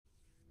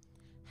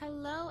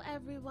Hello,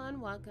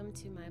 everyone. Welcome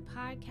to my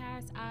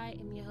podcast. I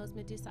am your host,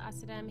 Medusa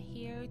Asadam,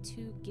 here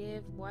to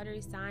give water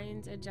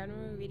signs a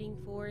general reading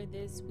for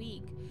this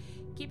week.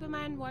 Keep in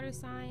mind, water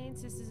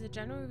signs, this is a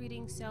general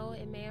reading, so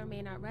it may or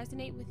may not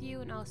resonate with you,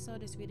 and also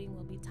this reading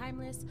will be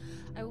timeless.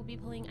 I will be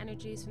pulling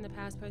energies from the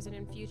past, present,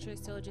 and future,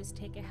 so just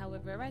take it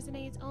however it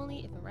resonates,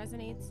 only if it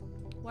resonates.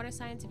 Water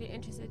signs, if you're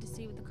interested to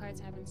see what the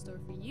cards have in store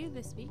for you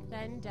this week,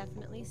 then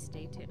definitely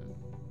stay tuned.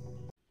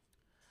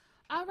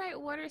 All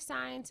right, water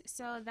signs.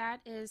 So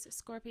that is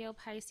Scorpio,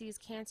 Pisces,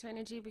 Cancer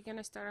energy. We're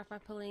gonna start off by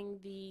pulling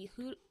the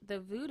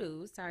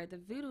Voodoo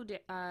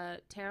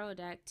tarot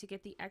deck to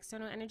get the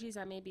external energies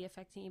that may be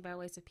affecting you by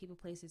ways of people,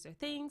 places, or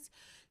things,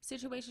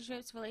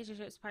 situationships,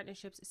 relationships,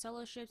 partnerships,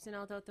 soloships. And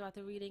although throughout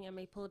the reading I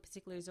may pull a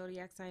particular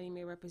zodiac sign, it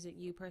may represent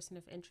you, person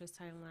of interest,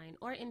 timeline,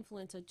 or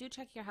influence. So do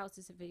check your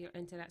houses if you're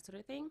into that sort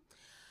of thing.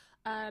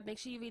 Make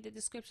sure you read the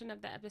description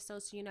of the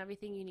episode so you know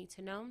everything you need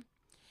to know.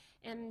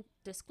 And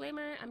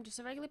disclaimer, I'm just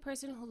a regular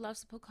person who loves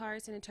to pull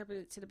cards and interpret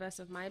it to the best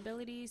of my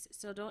abilities,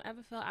 so don't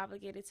ever feel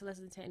obligated to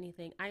listen to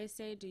anything I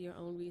say. Do your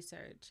own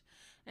research.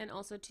 And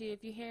also, too,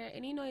 if you hear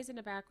any noise in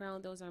the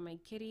background, those are my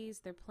kitties.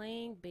 They're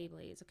playing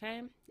Beyblades,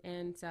 okay?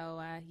 And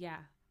so, yeah,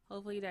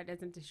 hopefully that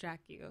doesn't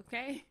distract you,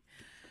 okay?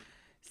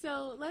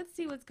 So let's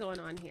see what's going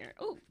on here.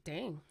 Oh,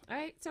 dang. All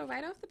right, so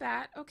right off the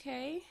bat,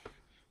 okay,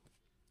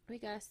 we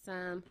got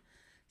some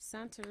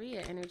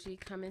Santeria energy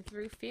coming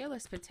through.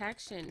 Fearless,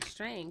 protection,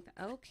 strength.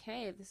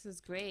 Okay, this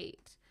is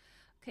great.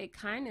 Okay,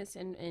 kindness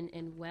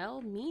and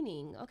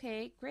well-meaning.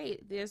 Okay,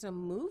 great. There's a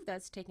move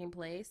that's taking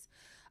place.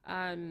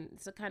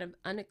 It's a kind of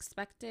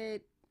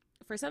unexpected,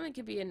 for some it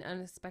could be an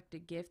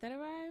unexpected gift that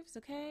arrives,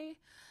 okay?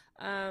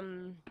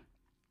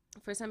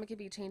 For some it could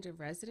be a change of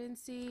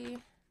residency.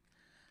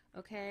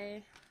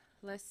 Okay,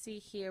 let's see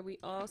here. We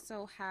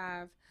also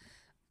have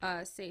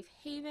safe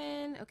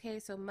haven. Okay,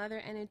 so mother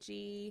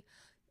energy.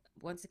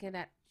 Once again,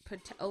 that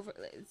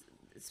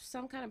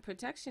some kind of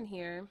protection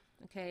here.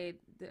 Okay,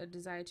 the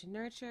desire to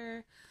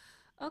nurture.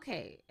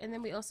 Okay, and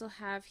then we also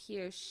have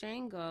here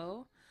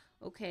Shango.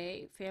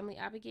 Okay, family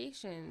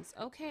obligations.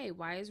 Okay,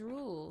 wise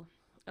rule.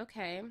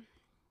 Okay,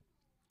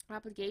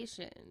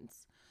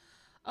 obligations.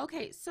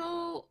 Okay,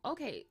 so,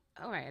 okay,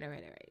 all right.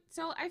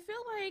 So I feel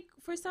like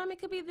for some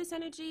it could be this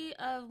energy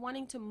of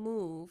wanting to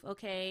move,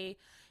 okay?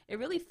 It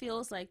really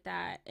feels like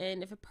that.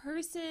 And if a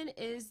person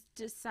is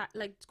just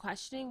like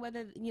questioning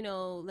whether,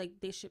 like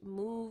they should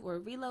move or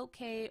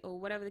relocate or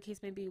whatever the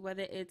case may be,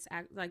 whether it's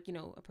like,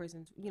 a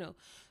person's,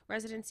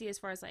 residency as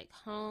far as like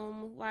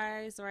home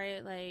wise,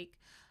 right? Like,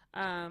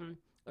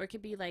 or it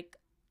could be like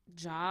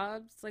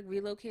jobs, like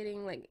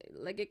relocating,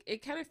 like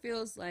it kind of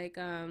feels like,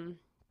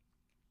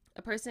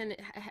 a person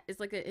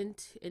is like an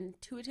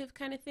intuitive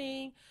kind of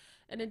thing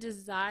and a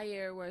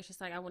desire where it's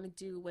just like I want to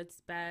do what's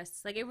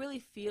best. Like it really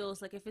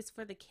feels like if it's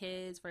for the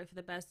kids, right, for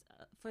the best,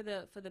 for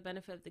the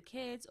benefit of the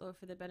kids or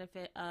for the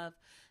benefit of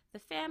the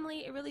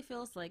family, it really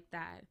feels like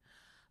that.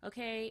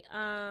 Okay.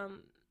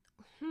 And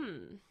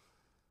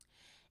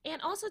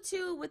also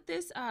too with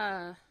this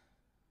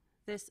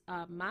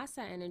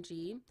massa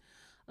energy,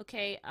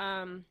 okay,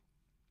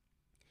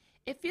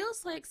 it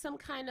feels like some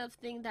kind of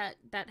thing that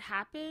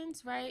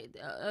happens, right?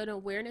 An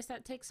awareness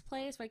that takes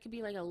place, right? It could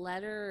be like a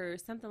letter or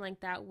something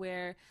like that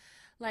where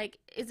like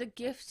it's a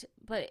gift,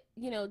 but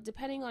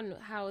depending on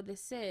how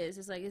this is,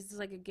 it's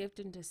like a gift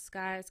in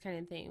disguise kind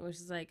of thing, which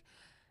is like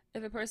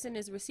if a person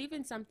is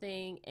receiving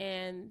something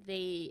and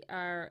they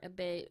are a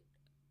bit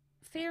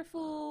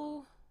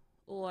fearful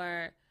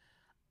or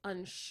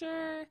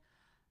unsure,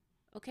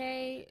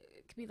 okay,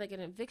 it could be like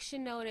an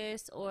eviction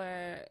notice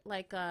or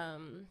like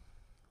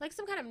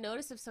some kind of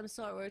notice of some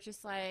sort where it's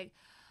just like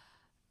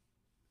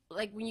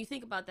when you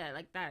think about that,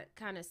 like that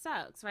kind of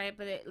sucks, right?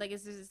 But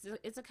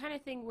it's a kind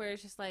of thing where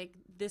it's just like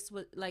this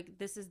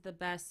is the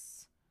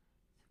best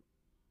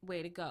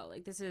way to go,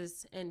 like this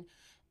is, and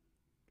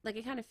like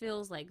it kind of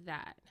feels like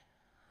that.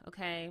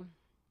 Okay,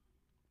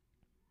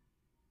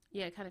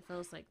 yeah, it kind of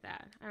feels like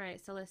that. All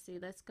right, so let's see,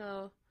 let's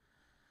go.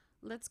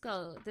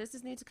 This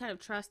just need to kind of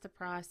trust the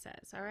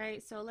process. All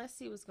right, so let's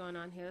see what's going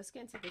on here. Let's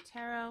get into the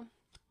tarot.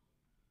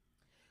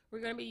 We're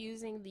going to be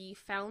using the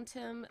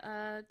Fountain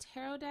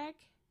Tarot deck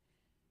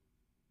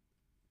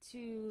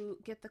to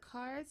get the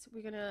cards.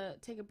 We're going to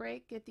take a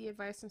break, get the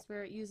advice from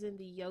Spirit using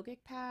the Yogic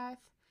Path,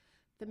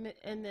 and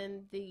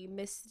then the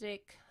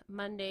Mystic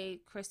Monday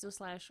Crystal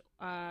 /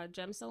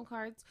 Gemstone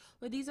cards.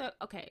 Well, these are,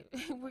 okay,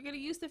 we're going to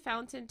use the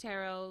Fountain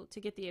Tarot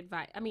to get the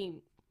advice. I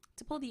mean,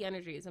 to pull the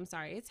energies. I'm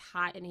sorry. It's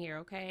hot in here,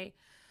 okay?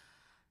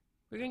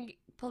 We're going to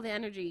pull the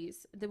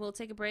energies. Then we'll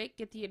take a break,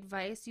 get the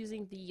advice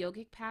using the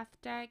Yogic Path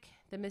deck,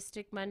 the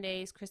Mystic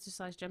Mondays, Crystal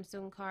 /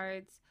 Gemstone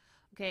cards,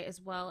 okay,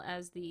 as well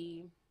as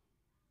the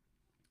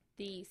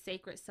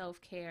Sacred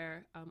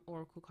Self-Care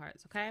Oracle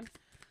cards, okay?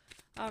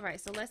 All right,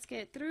 so let's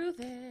get through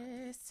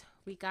this.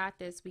 We got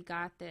this. We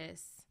got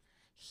this.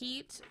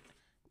 Heat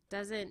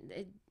doesn't,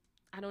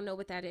 I don't know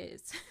what that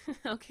is.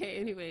 Okay,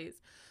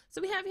 anyways.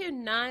 So we have here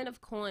 9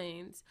 of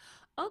coins.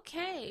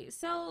 Okay,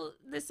 so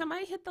did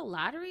somebody hit the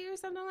lottery or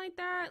something like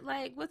that?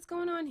 Like, what's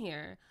going on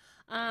here?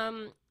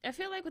 I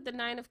feel like with the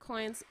Nine of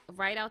Coins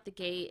right out the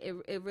gate,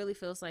 it really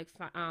feels like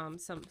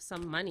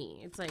some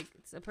money. It's like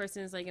a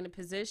person is like in a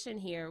position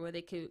here where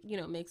they could, you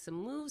know, make some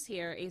moves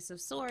here. Ace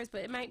of Swords,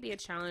 but it might be a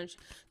challenge.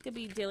 Could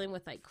be dealing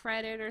with like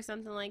credit or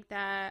something like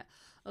that.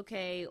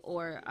 Okay,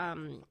 or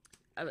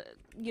uh,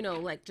 you know,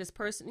 like just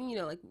person, you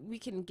know, like we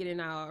can get in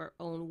our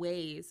own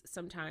ways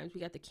sometimes.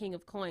 We got the King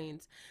of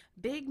Coins,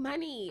 big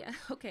money.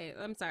 Okay,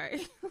 I'm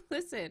sorry.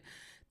 Listen,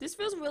 this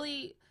feels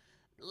really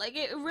like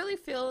it really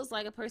feels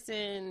like a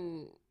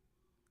person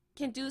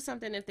can do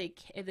something if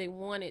they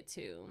wanted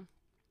to.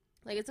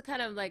 Like it's a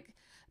kind of like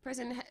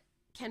person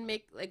can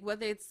make like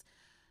whether it's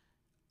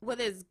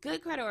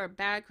good credit or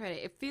bad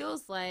credit. It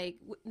feels like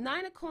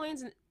Nine of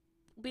Coins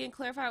being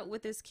clarified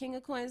with this King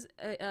of Coins,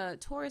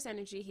 Taurus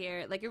energy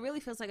here. Like it really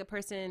feels like a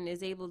person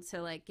is able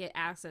to like get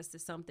access to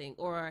something,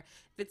 or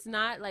if it's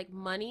not like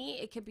money,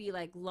 it could be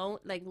like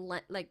loans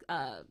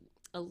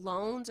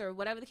or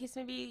whatever the case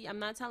may be. I'm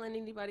not telling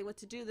anybody what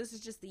to do. This is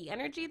just the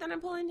energy that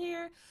I'm pulling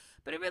here.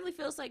 But it really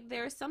feels like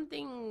there's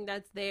something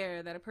that's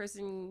there that a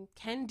person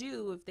can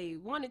do if they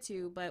wanted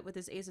to. But with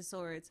this Ace of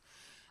Swords,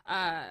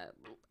 uh,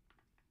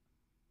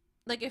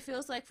 like it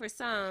feels like for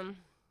some,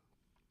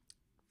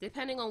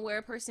 depending on where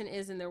a person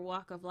is in their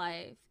walk of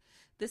life,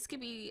 this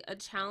could be a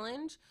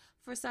challenge.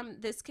 For some,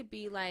 this could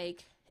be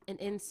like an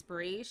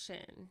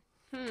inspiration.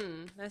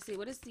 Let's see.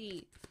 What is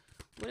the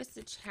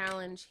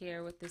challenge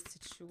here with this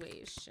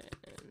situation?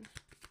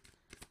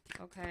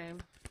 Okay.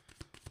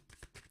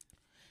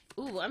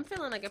 Ooh, I'm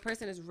feeling like a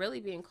person is really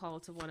being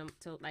called to want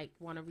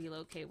to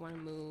relocate, want to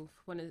move,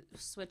 want to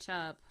switch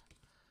up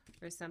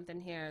or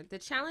something here. The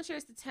challenge here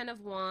is the Ten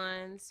of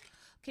Wands.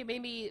 Okay,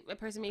 maybe a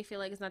person may feel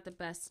like it's not the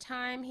best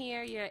time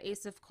here. You're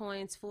Ace of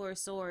Coins, Four of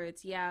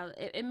Swords. Yeah,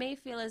 it may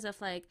feel as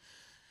if like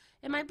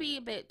it might be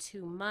a bit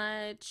too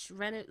much.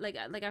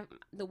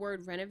 The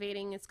word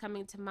renovating is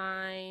coming to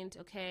mind.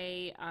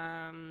 Okay,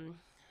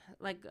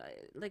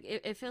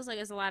 it feels like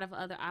there's a lot of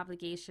other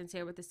obligations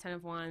here with this Ten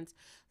of Wands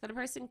that a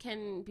person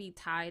can be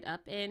tied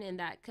up in, and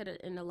that could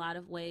in a lot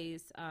of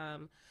ways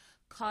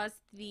cause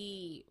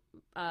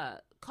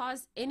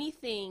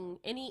anything,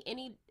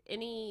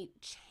 any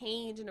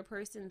change in a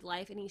person's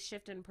life, any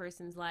shift in a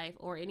person's life,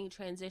 or any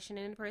transition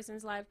in a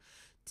person's life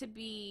to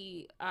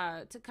be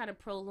to kind of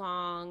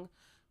prolong,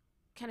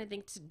 kind of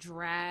think to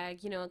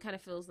drag, you know. It kind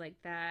of feels like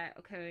that.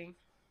 Okay.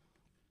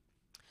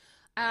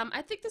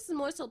 I think this is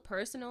more so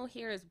personal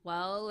here as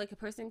well. Like a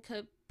person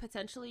could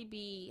potentially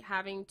be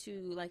having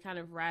to like kind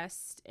of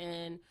rest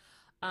and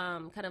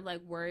kind of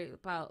like worry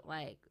about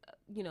like,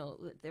 you know,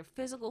 their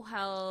physical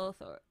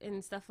health or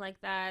and stuff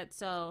like that.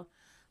 So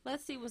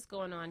let's see what's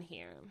going on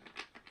here.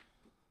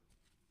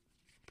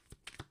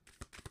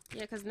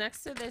 Yeah, because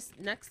next to this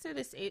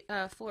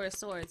Four of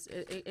Swords,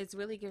 it's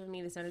really giving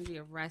me this energy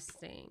of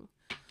resting,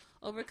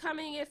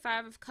 overcoming it,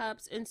 Five of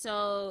Cups. And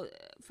so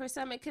for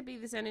some, it could be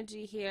this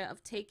energy here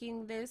of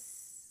taking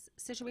this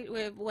situation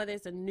with whether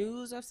it's a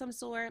news of some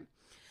sort.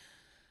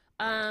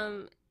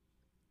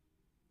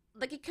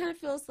 Like it kind of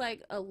feels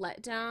like a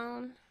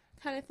letdown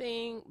kind of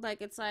thing.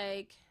 Like it's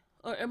like,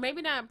 or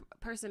maybe not a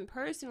person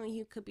personally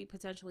who could be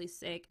potentially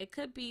sick. It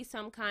could be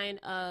some kind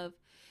of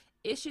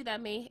issue that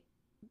may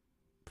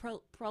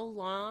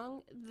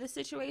prolong the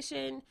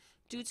situation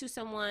due to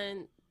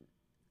someone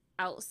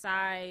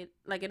outside,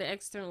 like an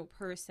external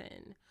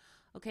person.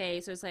 Okay,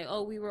 so it's like,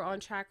 oh, we were on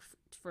track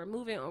for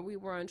moving, or we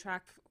were on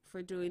track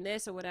for doing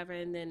this or whatever,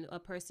 and then a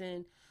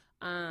person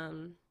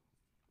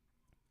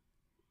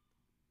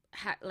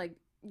like,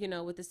 you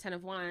know, with this Ten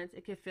of Wands,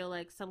 it could feel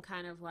like some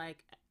kind of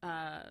like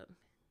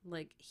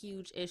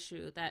huge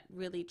issue that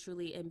really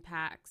truly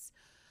impacts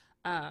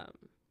a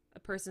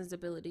person's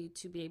ability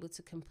to be able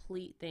to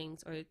complete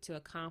things or to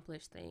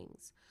accomplish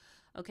things.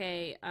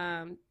 Okay,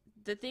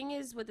 the thing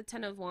is with the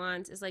Ten of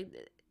Wands is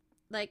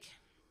like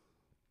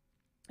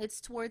it's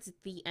towards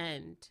the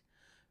end,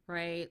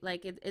 right?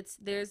 Like it's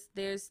there's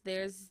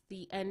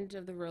the end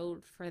of the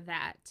road for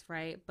that,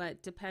 right?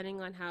 But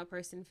depending on how a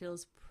person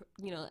feels,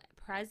 you know,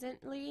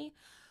 presently,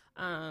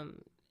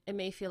 it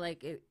may feel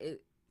like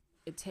it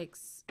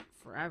takes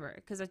forever,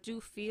 because I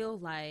do feel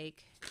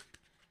like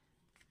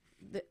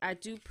I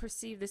do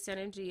perceive this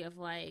energy of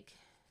like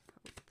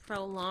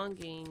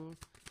prolonging.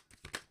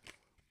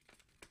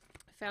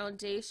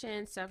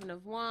 Foundation, Seven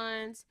of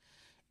Wands,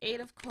 Eight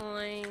of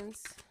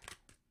Coins.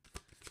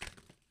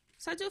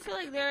 So I do feel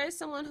like there is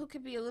someone who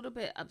could be a little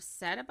bit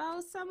upset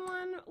about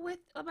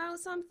about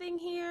something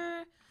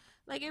here.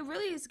 Like it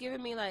really is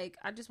giving me like,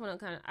 I just want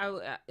to kind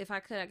of, if I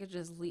could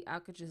just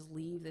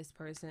leave this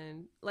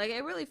person. Like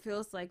it really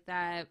feels like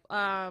that.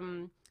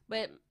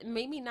 But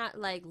maybe not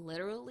like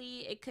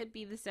literally. It could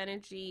be this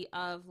energy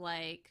of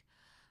like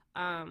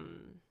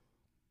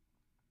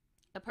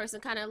a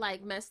person kind of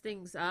like mess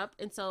things up,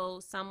 and so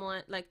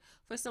someone like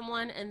for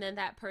someone, and then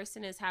that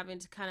person is having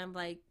to kind of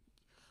like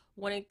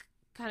want to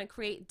kind of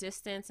create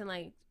distance and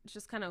like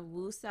just kind of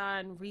woosah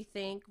and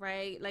rethink,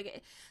 right? Like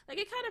it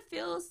kind of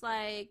feels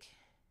like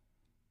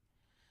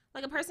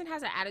a person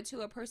has an attitude,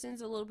 a person's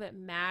a little bit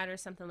mad or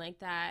something like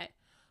that,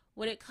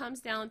 when it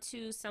comes down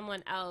to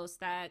someone else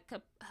that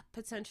could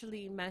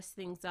potentially mess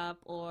things up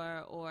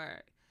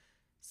or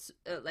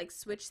like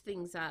switch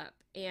things up.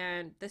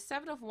 And the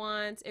Seven of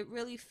Wands, it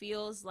really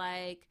feels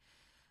like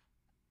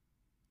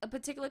a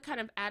particular kind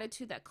of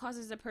attitude that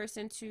causes a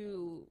person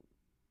to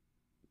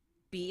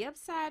be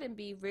upset and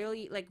be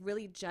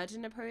really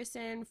judging a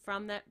person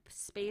from that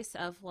space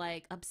of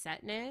like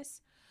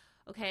upsetness.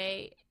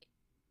 Okay.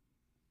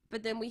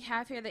 But then we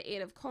have here the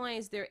Eight of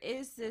Coins. There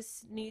is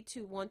this need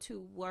to want to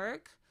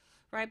work,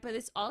 right? But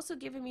it's also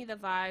giving me the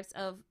vibes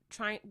of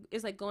trying,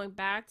 is like going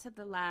back to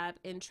the lab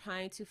and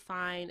trying to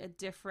find a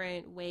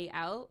different way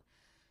out.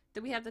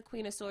 Then we have the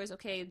Queen of Swords,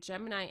 okay,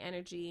 Gemini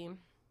energy.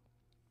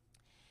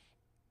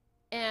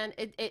 And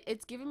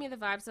it's giving me the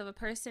vibes of a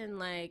person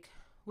like,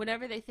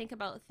 whenever they think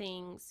about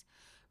things,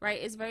 right,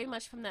 it's very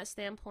much from that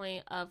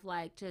standpoint of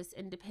like just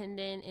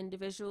independent,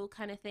 individual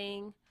kind of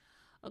thing.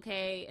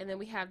 Okay, and then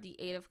we have the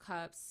Eight of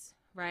Cups,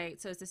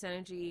 right? So it's this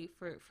energy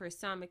for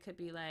some. It could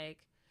be like,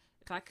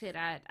 if I could,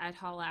 I'd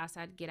haul ass.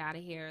 I'd get out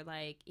of here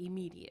like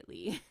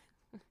immediately,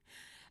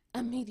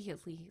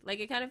 immediately. Like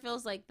it kind of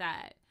feels like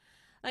that.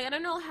 Like I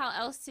don't know how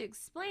else to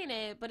explain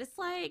it, but it's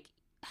like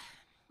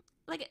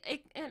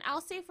it, and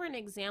I'll say for an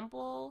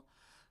example,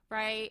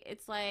 right?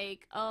 It's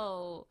like,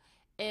 oh,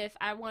 if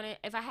I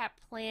had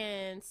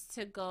plans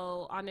to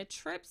go on a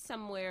trip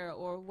somewhere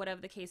or whatever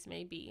the case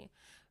may be,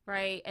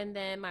 right? And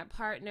then my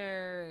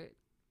partner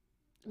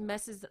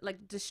messes,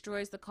 like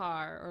destroys the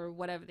car or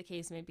whatever the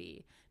case may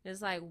be. And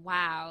it's like,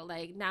 wow,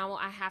 like now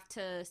I have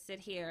to sit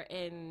here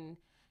and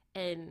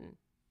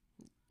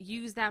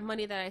use that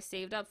money that I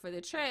saved up for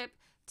the trip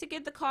to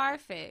get the car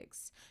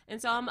fixed. And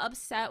so I'm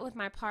upset with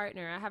my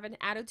partner. I have an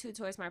attitude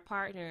towards my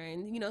partner.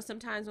 And you know,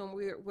 sometimes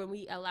when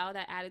we allow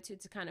that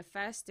attitude to kind of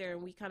fester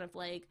and we kind of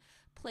like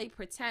play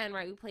pretend,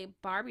 right? We play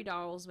Barbie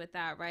dolls with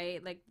that,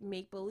 right? Like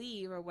make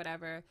believe or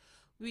whatever.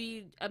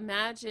 We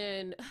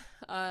imagine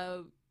a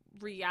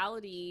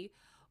reality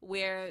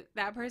where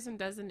that person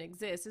doesn't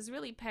exist. It's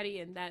really petty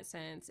in that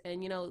sense.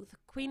 And you know, the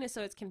Queen of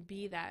Swords can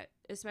be that,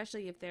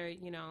 especially if they're,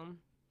 you know,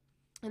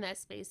 in that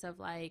space of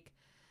like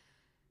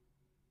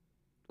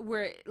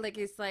where like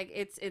it's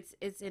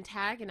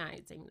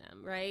antagonizing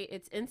them, right?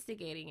 It's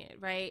instigating it,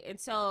 right? And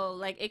so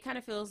like it kind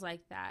of feels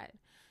like that.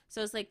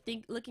 So it's like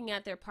looking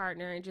at their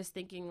partner and just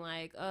thinking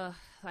like, oh,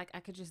 like I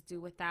could just do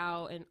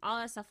without and all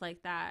that stuff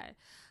like that.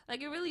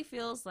 Like it really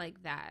feels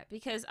like that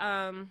because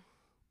I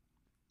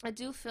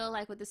do feel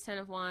like with this Ten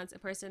of Wands, a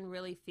person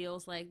really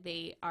feels like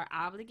they are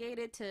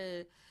obligated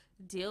to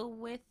deal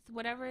with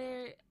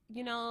whatever,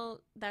 you know,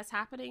 that's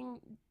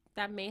happening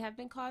that may have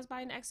been caused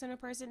by an external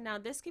person. Now,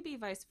 this could be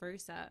vice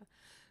versa,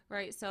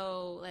 right?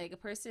 So, like, a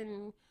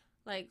person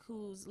like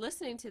who's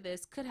listening to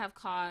this could have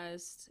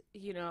caused,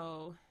 you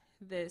know,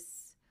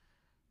 this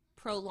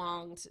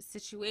prolonged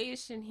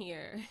situation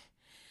here.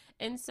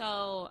 And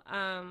so,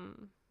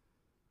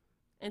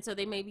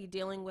 they may be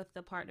dealing with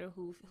the partner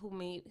who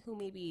may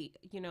be,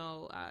 you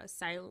know,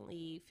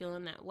 silently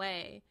feeling that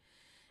way.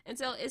 And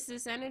so it's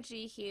this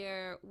energy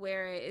here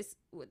where it's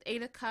with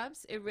Eight of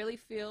Cups, it really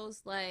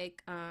feels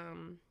like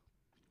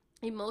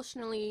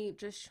emotionally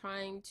just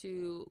trying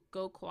to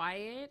go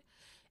quiet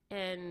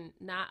and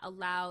not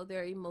allow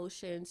their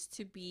emotions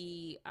to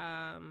be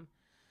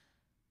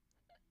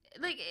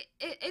like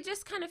it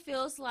just kind of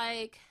feels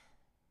like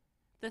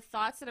the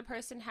thoughts that a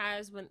person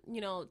has when, you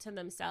know, to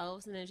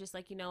themselves, and then just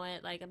like, you know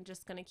what, like I'm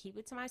just gonna keep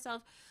it to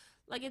myself.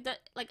 Like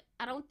like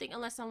I don't think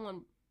unless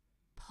someone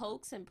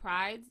pokes and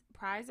pries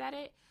at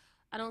it,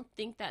 I don't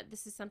think that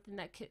this is something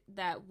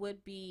that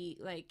would be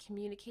like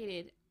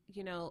communicated,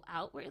 you know,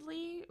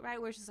 outwardly,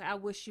 right? Where it's just like, I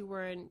wish you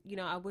weren't, you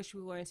know, I wish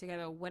we weren't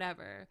together,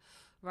 whatever,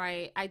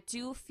 right? I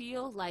do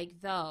feel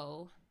like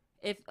though,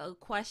 if a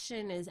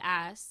question is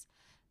asked,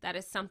 that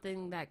is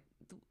something that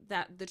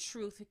the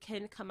truth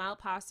can come out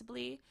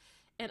possibly.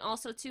 And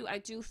also too, I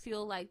do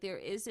feel like there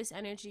is this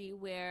energy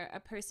where a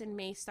person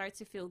may start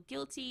to feel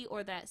guilty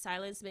or that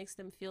silence makes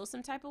them feel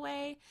some type of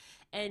way.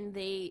 And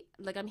they,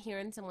 like I'm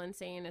hearing someone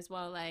saying as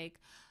well, like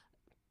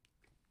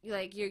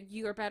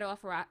you're better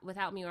off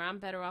without me, or I'm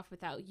better off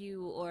without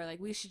you, or like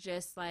we should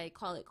just like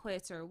call it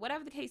quits or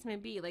whatever the case may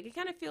be. Like it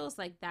kind of feels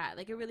like that.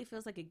 Like it really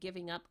feels like a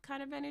giving up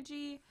kind of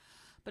energy,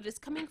 but it's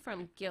coming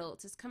from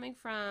guilt. It's coming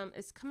from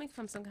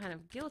some kind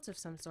of guilt of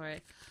some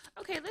sort.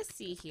 Okay, let's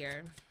see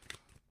here.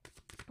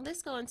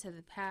 Let's go into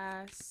the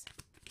past.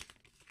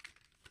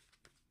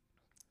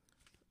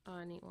 Oh,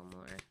 I need one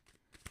more.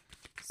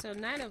 So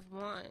Knight of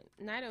Wands.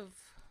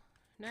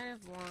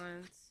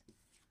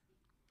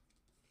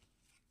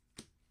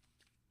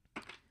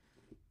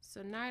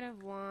 So Knight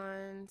of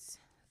Wands,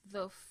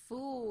 the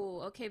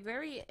Fool. Okay,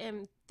 very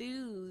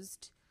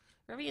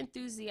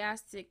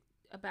enthusiastic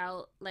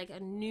about like a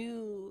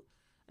new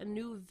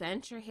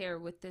venture here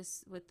with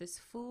this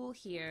Fool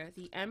here,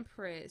 the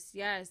Empress.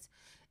 Yes.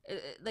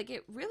 Like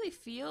it really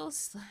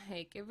feels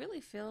like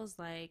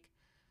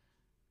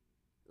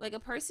a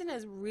person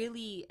has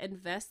really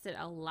invested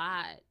a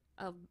lot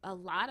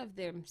of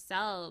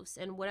themselves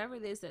and whatever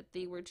it is that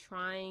they were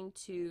trying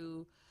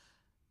to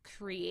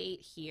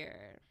create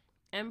here.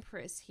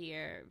 Empress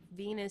here,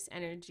 Venus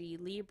energy,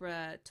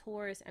 Libra,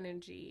 Taurus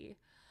energy.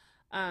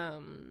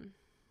 Um,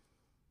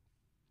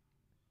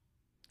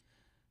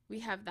 we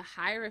have the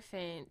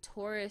Hierophant,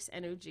 Taurus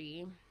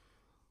energy.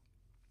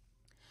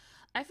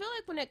 I feel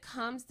like when it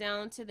comes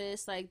down to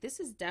this, like this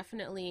is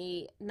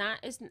definitely not,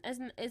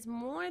 it's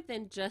more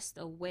than just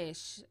a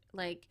wish.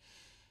 Like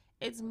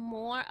it's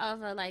more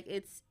of a, like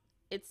it's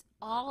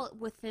all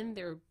within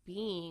their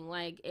being.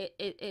 Like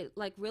it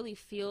like really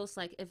feels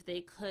like if they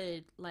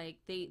could, like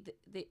they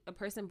a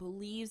person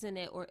believes in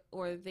it,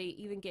 or they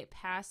even get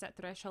past that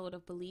threshold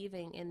of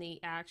believing, and they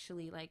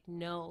actually like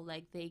know,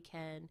 like they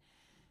can,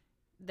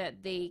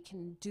 that they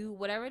can do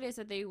whatever it is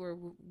that they were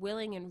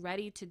willing and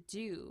ready to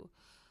do.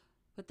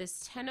 With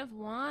this 10 of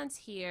Wands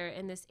here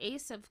and this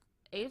Ace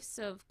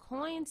of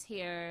Coins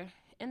here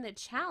in the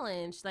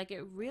challenge, like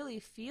it really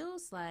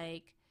feels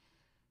like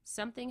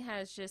something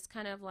has just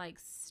kind of like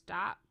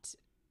stopped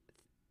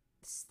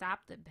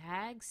the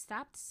bag,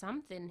 stopped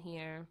something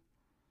here.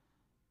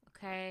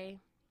 Okay.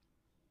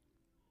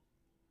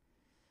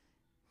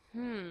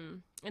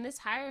 And this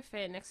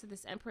Hierophant next to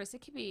this Empress,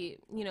 it could be,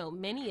 you know,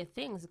 many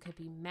things. It could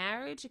be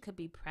marriage, it could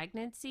be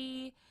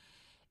pregnancy,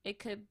 it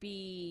could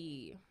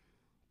be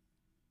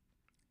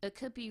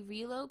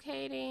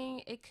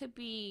relocating, it could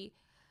be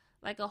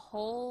like a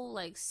whole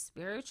like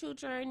spiritual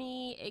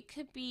journey. It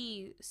could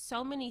be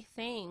so many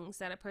things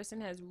that a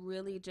person has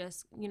really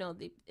just, you know,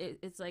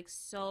 it's like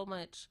so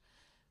much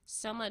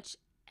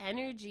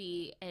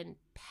energy and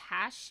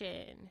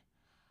passion,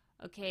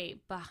 okay,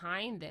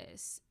 behind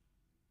this.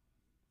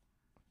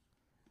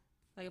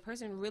 Like a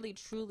person really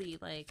truly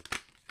like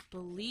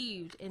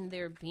believed in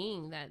their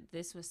being that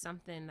this was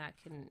something that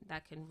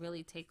can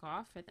really take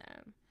off for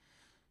them.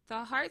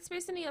 The heart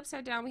space in the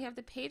upside down, we have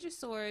the Page of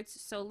Swords,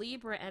 so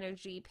Libra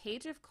energy,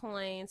 Page of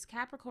Coins,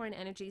 Capricorn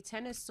energy,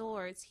 Ten of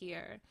Swords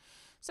here.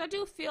 So I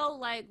do feel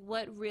like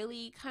what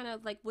really kind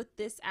of like what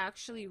this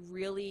actually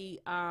really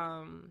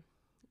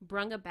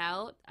brung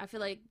about, I feel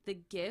like the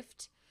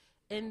gift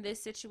in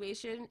this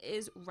situation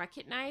is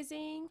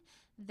recognizing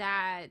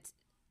that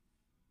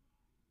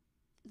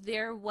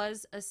there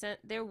was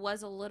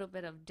a little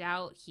bit of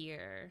doubt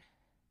here.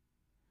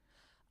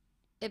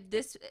 If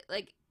this,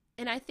 like,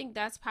 and I think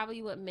that's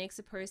probably what makes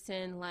a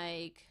person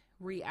like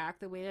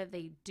react the way that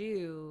they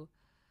do,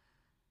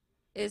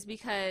 is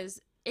because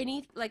it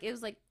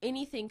was like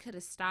anything could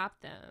have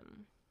stopped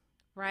them,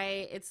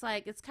 right? It's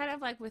like, it's kind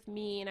of like with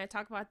me, and I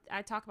talk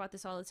about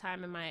this all the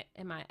time in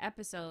my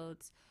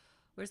episodes,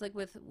 where it's like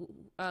with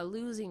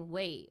losing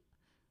weight.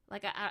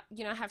 Like I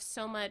you know, I have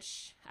so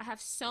much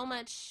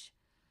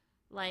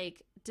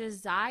like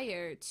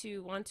desire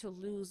to want to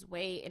lose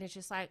weight, and it's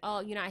just like,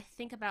 oh, you know, I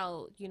think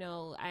about, you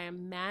know, I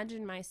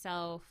imagine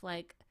myself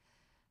like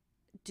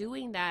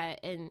doing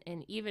that, and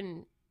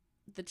even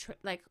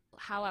like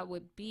how I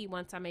would be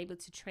once I'm able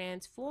to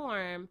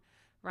transform,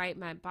 right,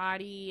 my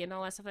body and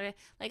all that stuff,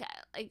 like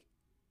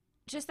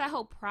just that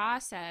whole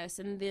process,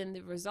 and then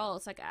the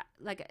results, like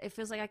it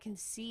feels like I can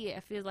see it. I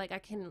feel like I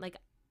can, like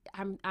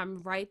I'm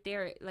right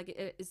there. Like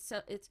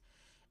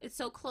it's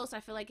so close.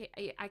 I feel like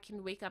I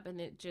can wake up and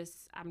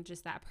I'm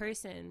just that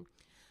person.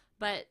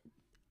 But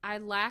I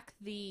lack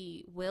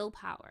the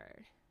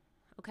willpower.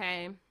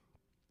 Okay?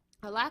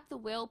 I lack the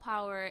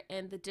willpower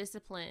and the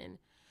discipline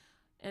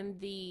and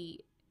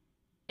the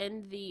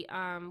what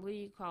do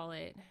you call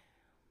it?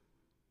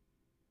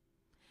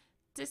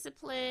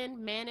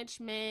 Discipline,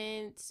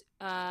 management,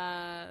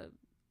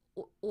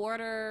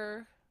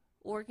 order,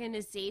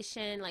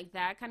 organization, like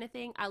that kind of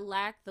thing. I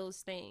lack those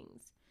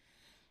things.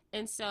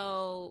 And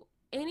so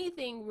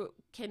anything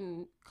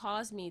can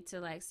cause me to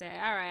like say,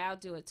 all right, I'll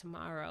do it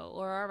tomorrow,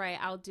 or all right,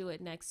 I'll do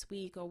it next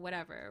week, or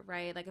whatever,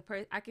 right? Like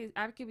I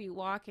could be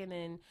walking,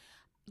 and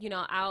you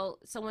know,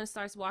 someone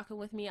starts walking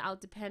with me, I'll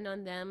depend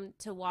on them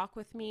to walk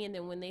with me, and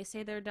then when they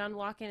say they're done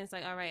walking, it's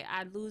like, all right,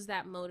 I lose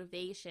that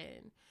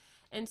motivation.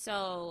 And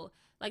so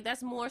like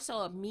that's more so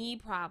a me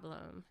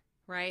problem,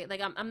 right?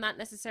 Like I'm not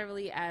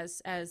necessarily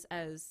as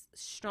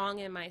strong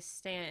in my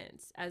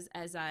stance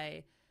as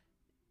I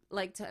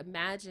like to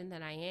imagine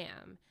that I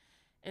am.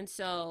 And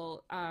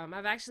so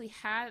I've actually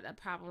had a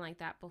problem like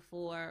that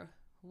before,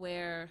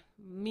 where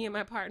me and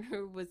my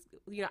partner was,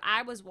 you know,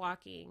 I was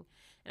walking,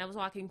 and I was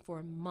walking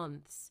for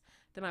months.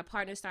 Then my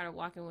partner started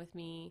walking with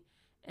me,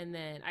 and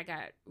then I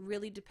got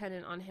really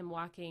dependent on him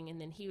walking,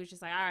 and then he was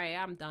just like, all right,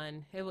 I'm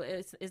done.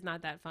 It's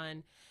not that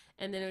fun.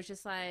 And then it was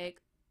just like,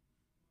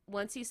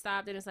 once he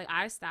stopped, and it's like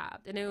I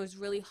stopped, and it was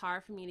really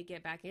hard for me to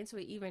get back into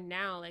it. Even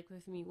now, like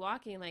with me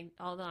walking, like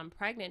although I'm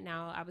pregnant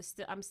now,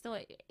 I'm still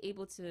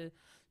able to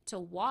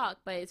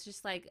walk, but it's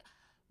just like,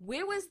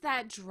 where was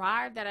that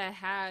drive that I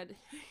had,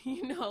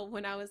 you know,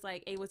 when I was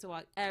like able to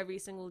walk every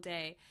single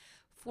day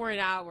for an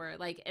hour,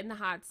 like in the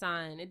hot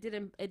sun? It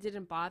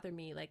didn't bother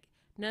me. Like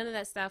none of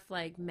that stuff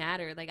like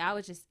mattered. Like I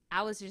was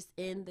just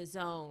in the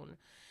zone,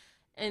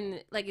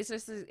 and like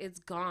it's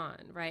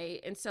gone,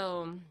 right? And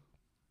so,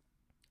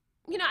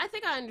 you know, I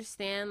think I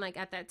understand, like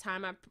at that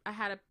time I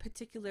had a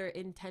particular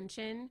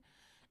intention,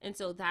 And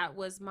so that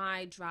was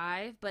my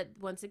drive. But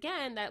once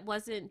again, that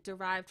wasn't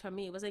derived from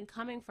me. It wasn't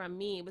coming from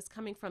me. It was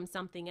coming from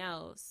something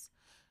else,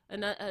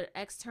 an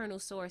external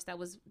source that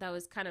was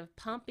kind of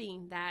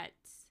pumping that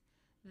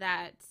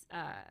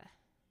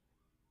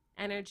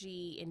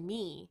energy in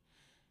me.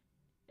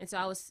 And so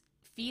I was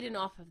feeding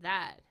off of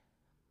that.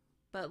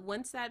 But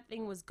once that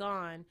thing was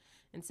gone,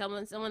 and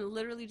someone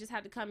literally just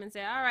had to come and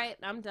say, "All right,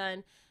 I'm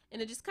done," and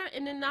it just kind of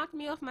and it knocked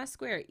me off my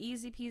square,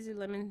 easy peasy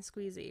lemon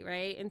squeezy,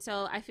 right? And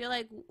so I feel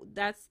like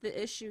that's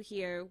the issue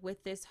here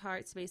with this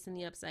heart space in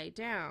the upside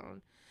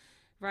down,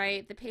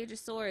 right? The Page of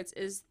Swords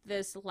is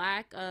this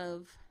lack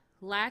of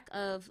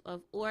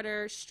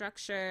order,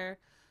 structure,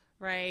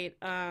 right?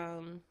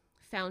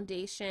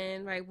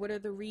 Foundation, right? What are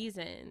the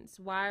reasons?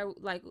 Why,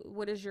 like,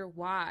 what is your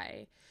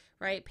why?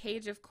 Right?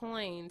 Page of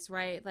Coins,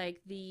 right?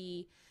 Like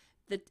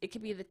it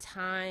could be the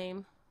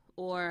time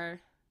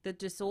or the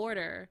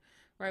disorder,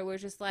 right? We're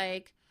just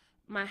like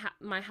my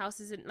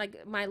house isn't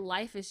like my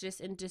life is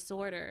just in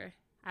disorder.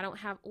 I don't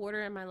have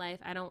order in my life.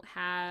 I don't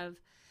have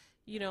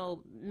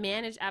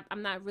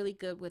I'm not really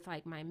good with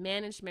like my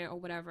management or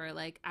whatever.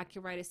 Like I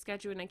can write a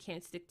schedule and I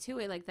can't stick to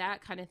it, like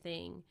that kind of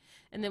thing.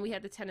 And then we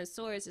have the Ten of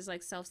Swords is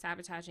like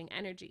self-sabotaging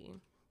energy.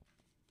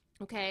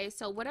 Okay,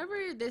 so whatever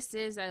this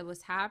is that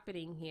was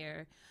happening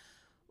here,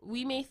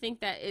 we may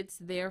think that it's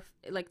their,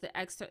 like, the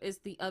extra is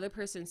the other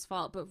person's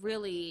fault, but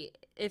really,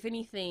 if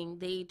anything,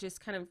 they just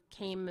kind of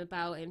came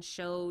about and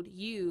showed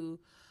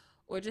you,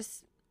 or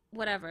just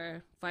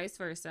whatever, vice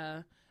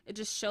versa. It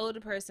just showed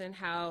a person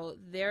how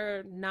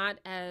they're not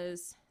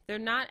as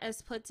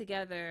put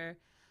together,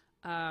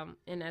 and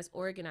as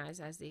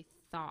organized as they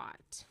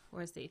thought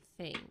or as they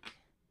think.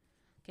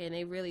 Okay, and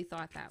they really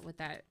thought that with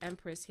that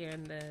Empress here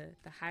and the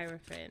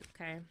Hierophant.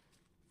 Okay.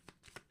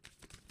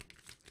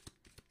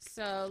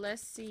 So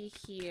let's see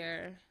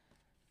here.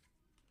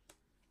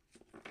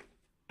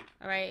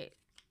 All right.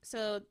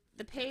 So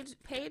the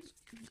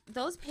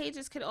those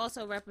pages could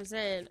also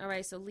represent, all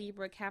right, so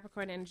Libra,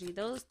 Capricorn energy.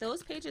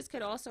 Those pages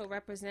could also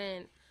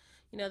represent,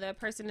 that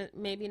person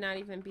maybe not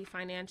even be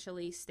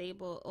financially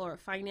stable or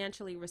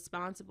financially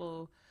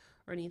responsible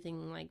or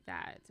anything like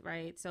that,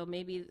 right? So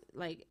maybe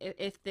like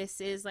if this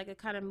is like a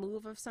kind of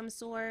move of some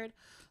sort,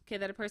 okay,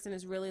 that a person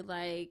is really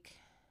like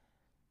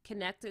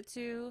connected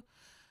to,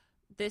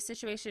 this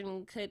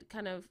situation could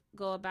kind of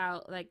go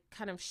about, like,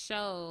 kind of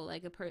show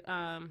like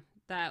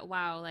that,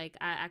 wow, like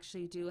I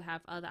actually do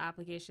have other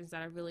obligations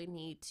that I really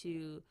need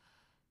to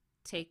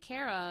take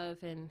care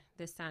of, and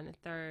this, time, and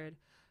third,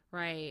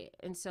 right?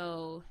 And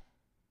so,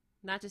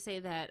 not to say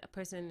that a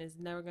person is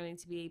never going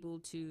to be able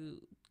to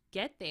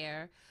get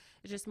there.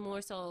 It's just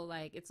more so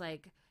like it's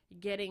like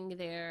getting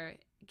there,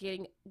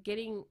 getting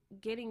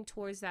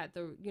towards that,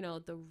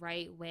 the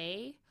right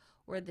way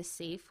or the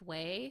safe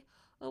way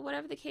or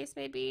whatever the case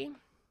may be.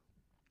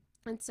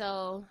 And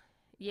so,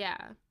 yeah.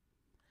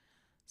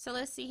 So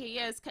let's see here.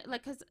 Yeah, it's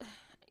like, because,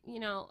 you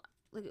know,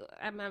 like,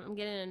 I'm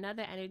getting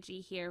another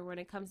energy here when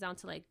it comes down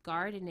to like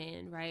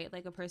gardening, right?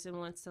 Like a person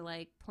wants to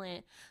like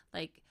plant,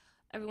 like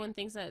everyone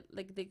thinks that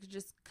like they could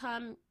just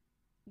come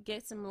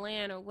get some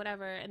land or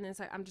whatever, and then it's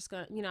like I'm just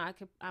gonna,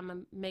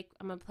 I'm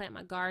gonna plant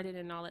my garden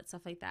and all that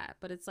stuff like that.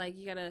 But it's like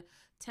you gotta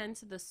tend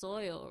to the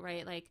soil,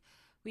 right? Like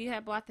we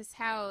had bought this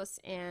house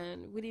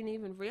and we didn't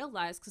even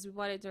realize because we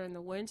bought it during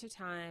the winter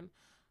time,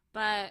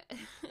 but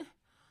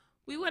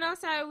we went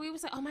outside. We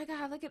was like, oh my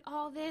god, look at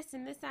all this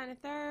and this, that, and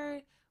the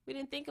third. We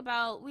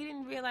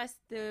didn't realize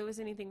there was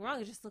anything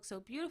wrong. It just looked so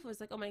beautiful. It's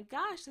like, oh my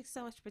gosh, like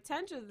so much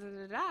potential. Da,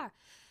 da, da.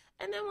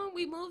 And then when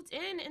we moved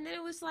in, and then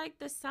it was like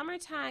the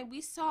summertime,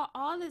 we saw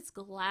all this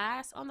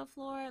glass on the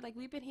floor. Like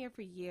we've been here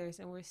for years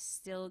and we're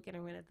still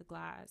getting rid of the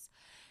glass.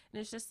 And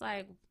it's just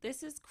like,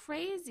 this is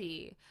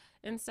crazy.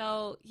 And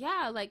so,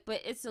 yeah, like,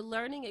 but it's a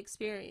learning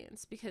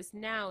experience because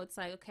now it's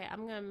like, okay,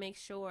 I'm going to make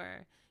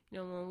sure,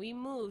 when we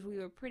moved, we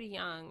were pretty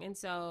young. And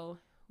so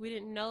we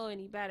didn't know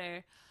any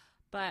better.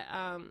 But,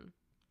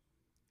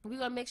 we're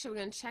gonna make sure we're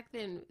gonna check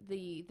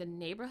the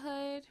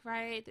neighborhood,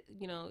 right?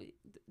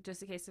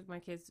 Just in case if my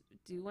kids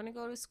do want to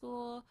go to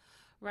school,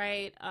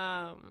 right?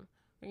 We're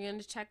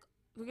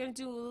gonna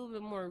do a little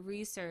bit more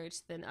research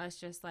than us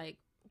just like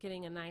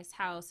getting a nice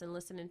house and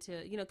listening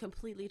to,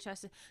 completely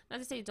trust. Not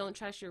to say don't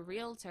trust your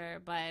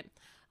realtor, but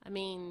I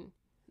mean,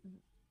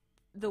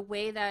 the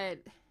way that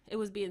it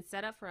was being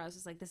set up for us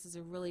is like, this is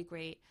a really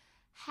great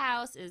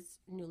house, is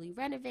newly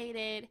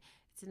renovated,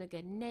 it's in a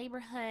good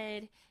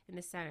neighborhood, in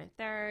the center and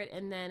third.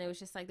 And then it was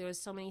just like there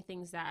was so many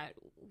things that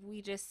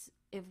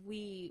if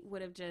we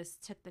would have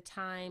just took the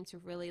time to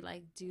really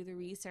like do the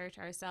research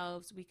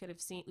ourselves, we could have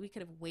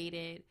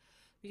waited,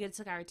 we could have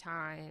took our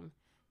time.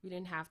 We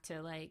didn't have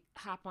to like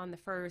hop on the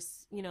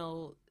first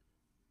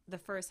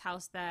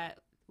house that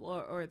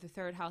or the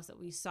third house that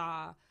we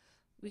saw.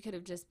 We could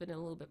have just been a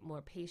little bit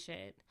more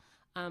patient.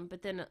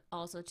 But then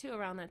also too,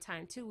 around that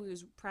time too, we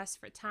was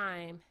pressed for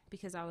time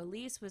because our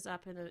lease was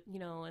up in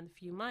in a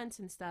few months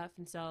and stuff.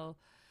 And so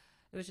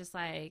it was just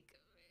like,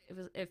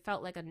 it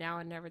felt like a now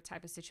or never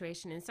type of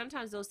situation. And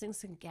sometimes those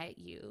things can get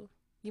you.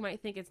 You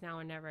might think it's now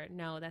or never.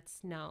 No,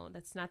 that's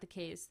not the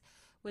case.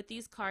 with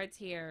these cards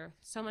here,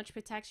 so much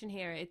protection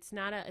here. It's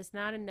not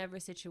a never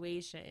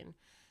situation.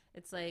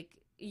 It's like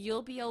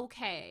you'll be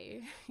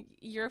okay.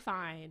 You're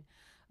fine.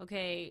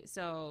 Okay?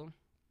 So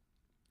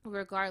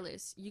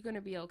regardless, you're going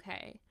to be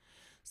okay.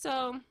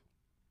 So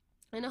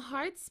in a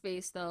heart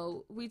space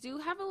though, we do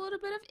have a little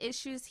bit of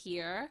issues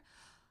here.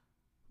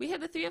 We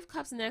have the Three of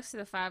Cups next to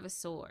the Five of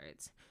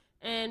Swords.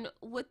 And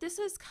what this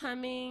is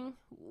coming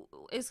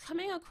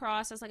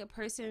across as like a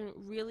person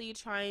really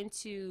trying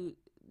to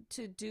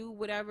do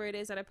whatever it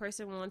is that a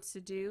person wants to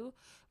do,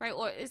 right?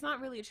 Or it's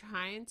not really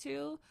trying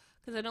to,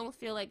 because I don't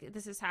feel like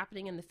this is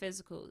happening in the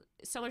physical.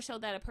 So much so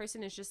that a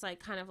person is just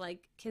like kind of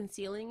like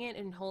concealing it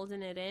and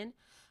holding it in.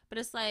 But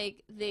it's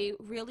like they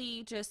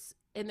really just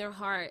in their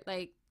heart,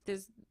 like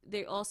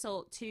they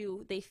also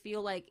too, they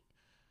feel like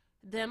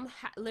them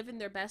living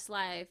their best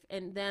life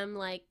and them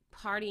like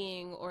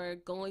partying or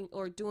going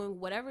or doing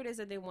whatever it is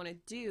that they want to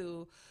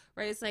do,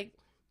 right? It's like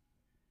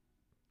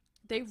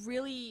they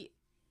really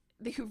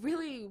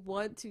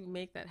want to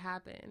make that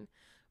happen,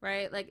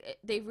 right? Like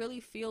they really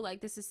feel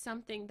like this is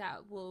something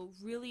that will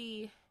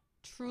really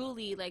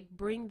truly like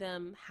bring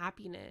them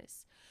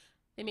happiness.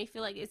 They may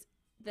feel like it's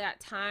that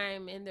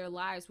time in their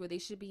lives where they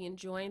should be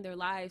enjoying their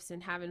lives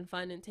and having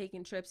fun and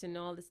taking trips and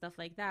all this stuff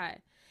like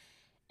that.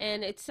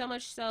 And it's so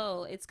much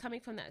so it's coming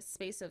from that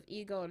space of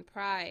ego and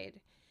pride,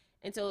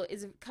 and so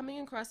it's coming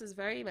across as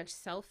very much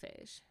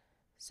selfish,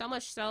 so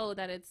much so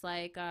that it's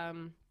like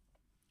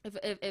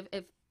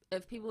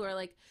if people are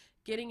like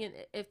getting in,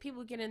 if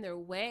people get in their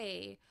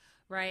way,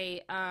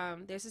 right,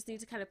 there's this need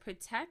to kind of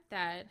protect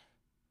that,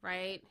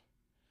 right?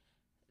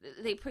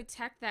 They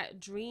protect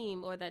that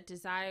dream or that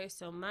desire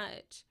so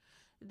much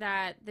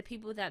that the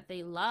people that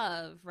they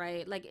love,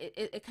 right, like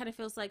it kind of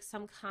feels like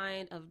some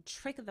kind of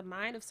trick of the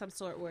mind of some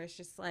sort, where it's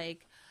just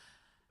like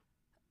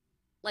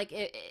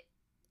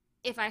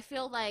if I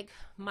feel like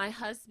my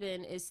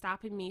husband is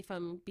stopping me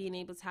from being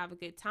able to have a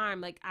good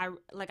time, like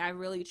I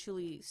really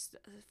truly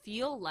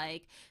feel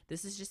like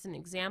this is just an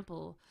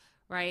example,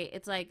 right?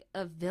 It's like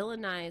a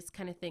villainized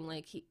kind of thing.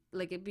 Like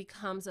like it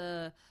becomes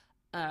uh,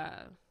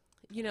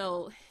 you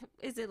know,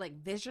 is it like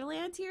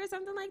vigilante or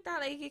something like that?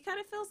 Like it kind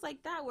of feels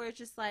like that, where it's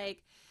just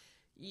like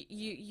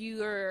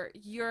you're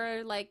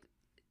like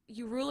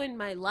you ruined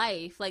my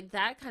life, like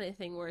that kind of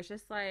thing, where it's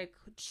just like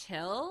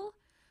chill,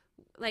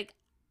 like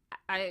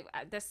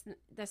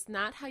that's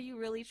not how you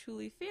really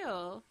truly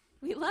feel.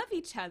 We love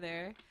each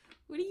other.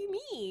 What do you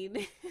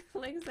mean?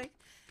 Like it's like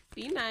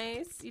be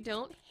nice. You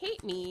don't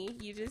hate me.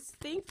 You just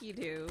think you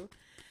do.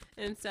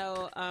 And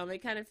so it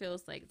kind of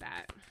feels like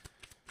that.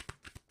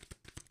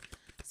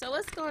 So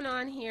what's going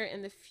on here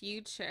in the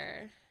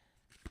future?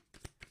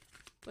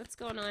 What's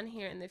going on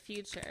here in the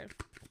future?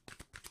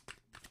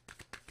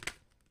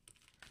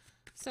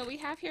 So we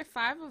have here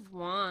Five of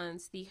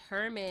Wands, the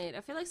Hermit.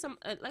 I feel like some,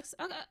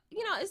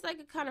 you know, it's like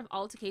a kind of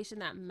altercation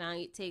that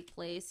might take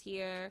place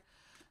here,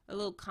 a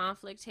little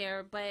conflict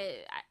here,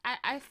 but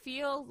I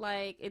feel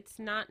like it's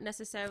not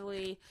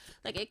necessarily,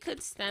 like it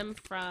could stem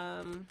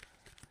from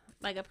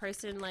like a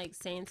person like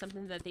saying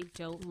something that they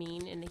don't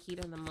mean in the heat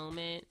of the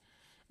moment,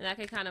 and that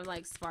could kind of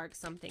like spark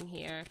something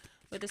here.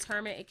 With this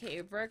Hermit, aka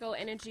Virgo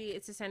energy,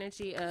 it's this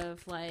energy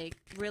of like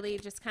really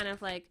just kind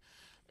of like,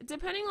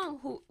 depending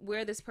on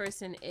where this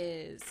person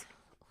is,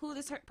 who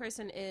this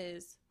person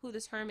is, who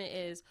this hermit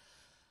is,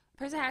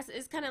 person has,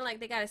 it's kind of like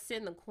they gotta sit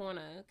in the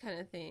corner kind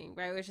of thing,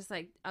 right? Where it's just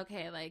like,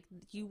 okay, like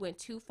you went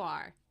too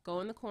far, go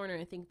in the corner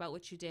and think about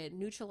what you did,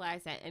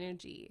 neutralize that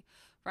energy,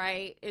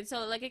 right? And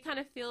so like it kind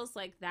of feels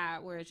like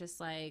that, where it's just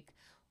like,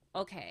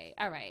 okay,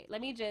 all right, let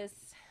me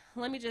just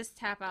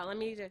tap out, let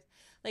me just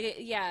like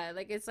yeah,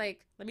 like it's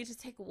like let me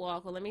just take a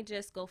walk, or let me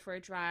just go for a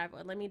drive,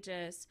 or let me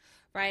just,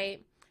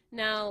 right?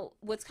 Now,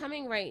 what's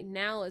coming right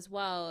now as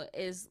well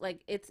is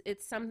like it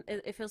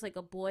feels like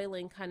a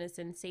boiling kind of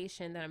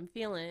sensation that I'm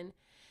feeling.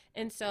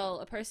 And so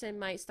a person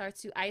might start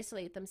to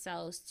isolate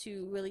themselves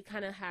to really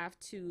kind of have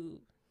to,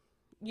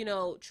 you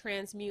know,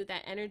 transmute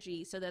that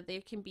energy so that they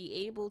can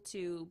be able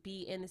to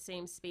be in the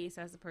same space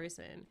as the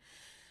person.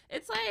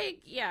 It's like,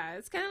 yeah,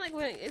 it's kind of like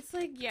when it's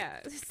like, yeah,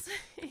 it's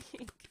like,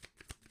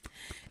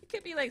 it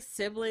could be like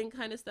sibling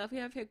kind of stuff. We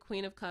have here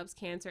Queen of Cups,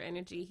 Cancer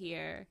energy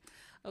here.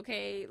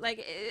 Okay,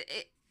 like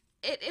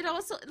it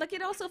also, like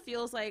it also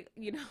feels like,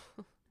 you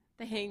know,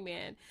 the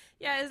Hangman.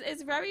 Yeah,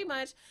 it's very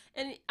much,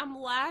 and I'm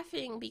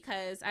laughing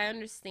because I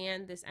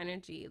understand this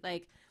energy,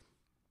 like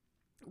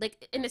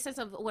in the sense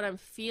of what I'm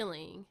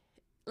feeling.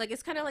 Like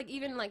it's kind of like,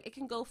 even like it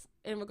can go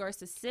in regards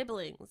to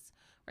siblings,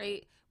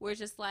 right? Where it's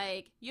just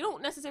like you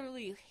don't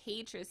necessarily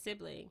hate your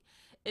sibling.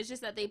 It's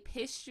just that they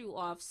pissed you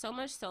off so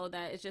much so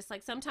that it's just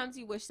like sometimes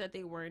you wish that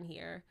they weren't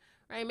here,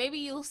 right? Maybe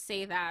you'll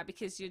say that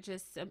because you're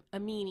just a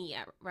meanie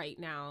right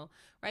now,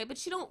 right?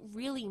 But you don't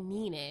really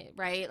mean it,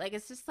 right? Like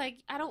it's just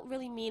like, I don't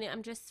really mean it.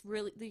 I'm just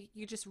really,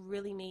 you just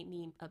really made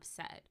me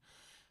upset.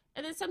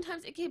 And then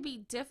sometimes it can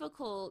be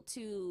difficult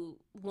to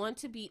want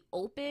to be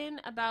open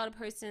about a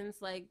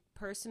person's like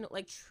personal,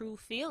 like true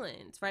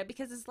feelings, right?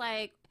 Because it's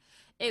like,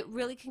 it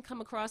really can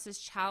come across as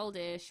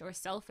childish or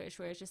selfish,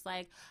 where it's just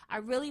like, I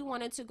really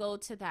wanted to go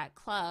to that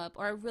club,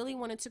 or I really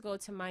wanted to go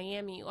to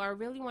Miami, or I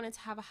really wanted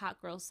to have a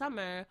hot girl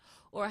summer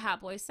or a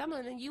hot boy summer,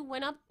 and then you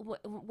wound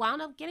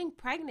up getting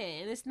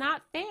pregnant, and it's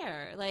not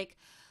fair. Like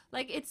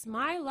it's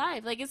my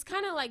life. Like it's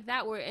kind of like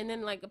that, where, and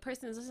then like a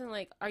person is listening,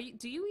 like,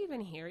 do you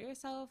even hear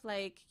yourself?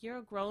 Like, you're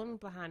a grown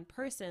behind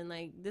person.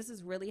 Like, this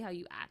is really how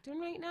you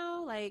acting right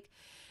now? Like,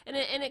 and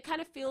it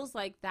kind of feels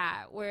like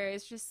that, where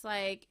it's just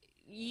like,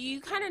 you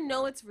kind of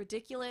know it's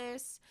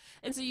ridiculous,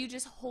 and so you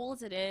just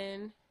hold it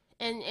in.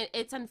 And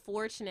it's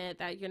unfortunate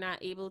that you're not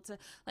able to,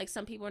 like,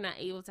 some people are not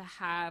able to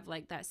have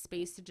like that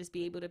space to just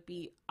be able to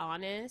be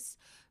honest,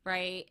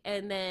 right?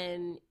 And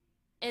then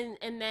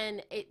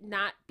it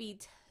not be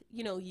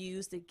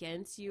used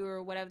against you,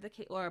 or whatever the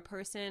case, or a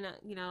person,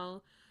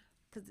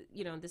 because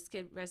this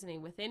could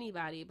resonate with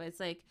anybody, but it's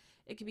like,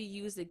 it could be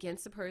used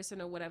against the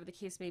person, or whatever the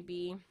case may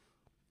be.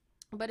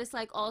 But it's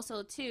like,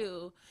 also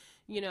too,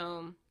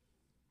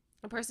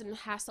 a person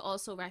has to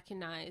also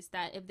recognize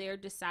that if they're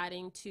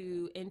deciding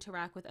to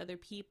interact with other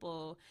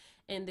people,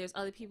 and there's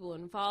other people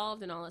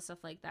involved and all that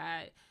stuff like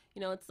that,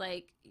 it's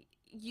like,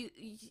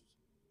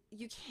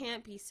 you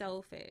can't be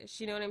selfish,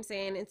 you know what I'm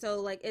saying? And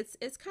so like,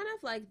 it's kind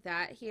of like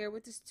that here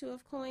with this Two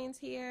of Coins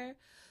here,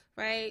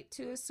 right?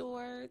 Two of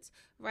Swords,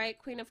 right?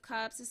 Queen of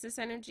Cups. It's this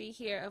energy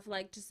here of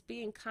like just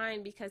being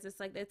kind, because it's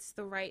like, it's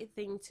the right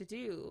thing to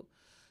do.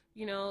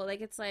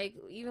 Like, it's like,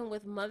 even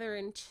with mother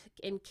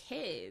and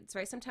kids,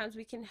 right? Sometimes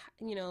we can,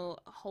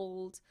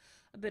 hold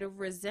a bit of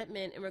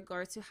resentment in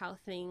regards to how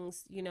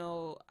things,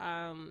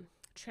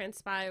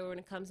 transpire when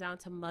it comes down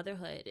to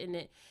motherhood,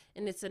 and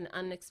it's an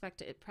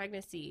unexpected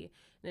pregnancy,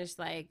 and it's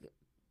like,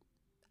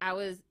 I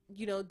was,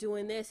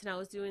 doing this and I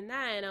was doing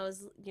that, and I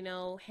was,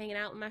 hanging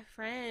out with my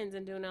friends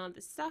and doing all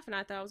this stuff, and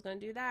I thought I was going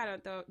to do that. I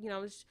thought, I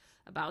was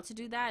about to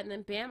do that, and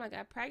then bam, I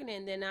got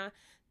pregnant, and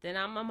then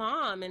I'm a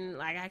mom, and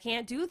like, I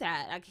can't do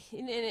that.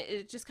 And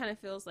it just kind of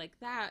feels like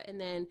that. And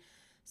then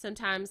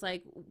sometimes,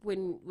 like,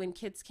 when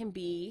kids can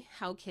be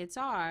how kids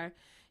are,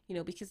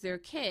 because they're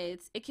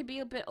kids, it can be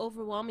a bit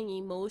overwhelming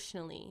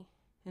emotionally.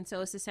 And so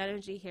it's this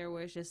energy here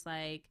where it's just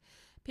like,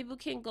 people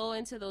can go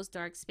into those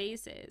dark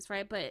spaces,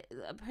 right? But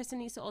a person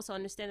needs to also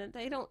understand that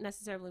they don't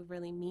necessarily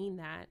really mean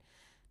that.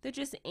 They're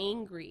just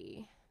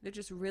angry. They're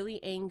just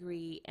really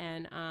angry,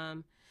 and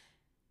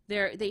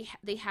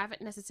they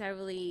haven't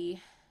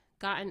necessarily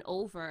gotten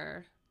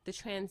over the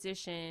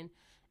transition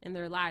in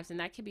their lives. And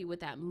that could be what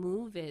that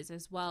move is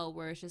as well,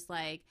 where it's just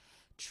like,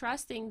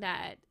 trusting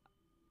that,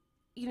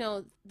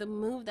 the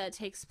move that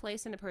takes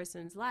place in a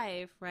person's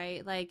life,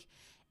 right? Like,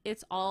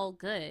 it's all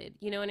good.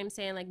 You know what I'm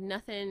saying? Like,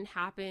 nothing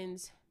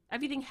happens.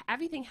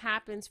 Everything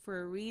happens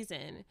for a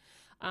reason.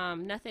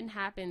 Nothing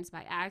happens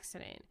by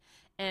accident.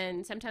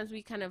 And sometimes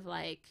we kind of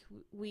like,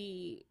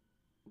 we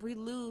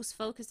lose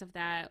focus of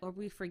that, or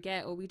we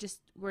forget, or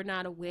we're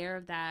not aware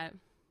of that.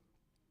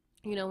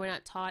 We're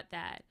not taught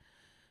that,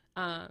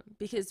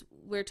 because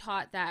we're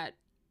taught that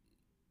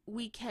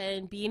we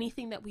can be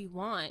anything that we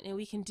want, and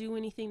we can do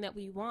anything that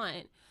we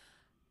want,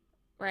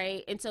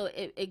 right? And so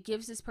it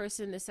gives this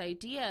person this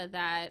idea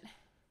that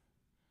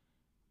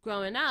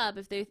growing up,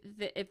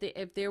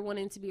 if they're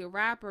wanting to be a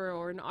rapper,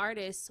 or an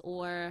artist,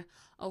 or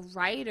a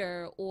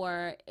writer,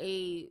 or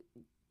a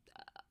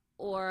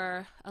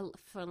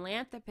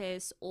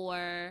philanthropist,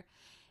 or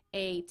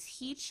a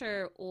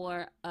teacher,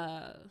 or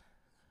a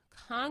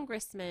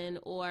congressman,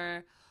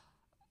 or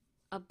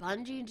a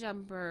bungee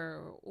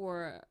jumper,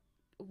 or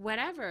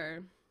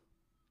whatever,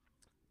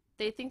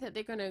 they think that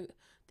they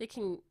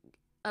can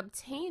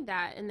obtain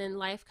that, and then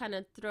life kind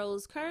of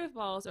throws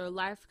curveballs, or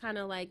life kind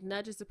of like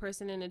nudges the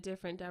person in a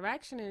different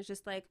direction, and it's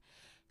just like,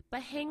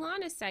 but hang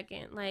on a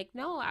second, like,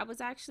 no, I was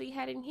actually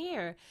heading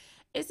here.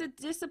 It's a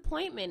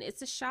disappointment,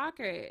 it's a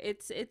shocker,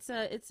 it's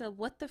a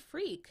what the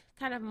freak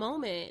kind of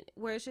moment,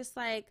 where it's just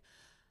like,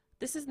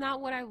 this is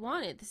not what I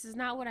wanted, this is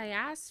not what I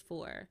asked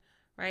for,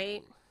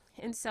 right?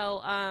 And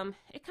so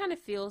it kind of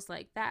feels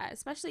like that,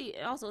 especially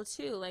also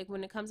too, like,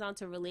 when it comes down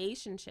to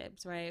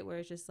relationships, right? Where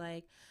it's just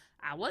like,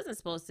 I wasn't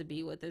supposed to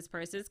be with this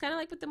person. It's kind of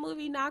like with the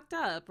movie Knocked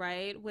Up,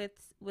 right?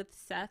 With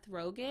Seth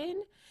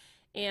Rogen.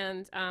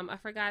 And I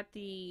forgot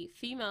the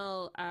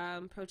female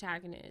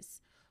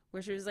protagonist,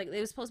 where she was like, it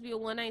was supposed to be a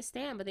one night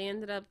stand, but they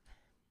ended up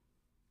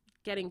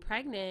getting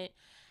pregnant.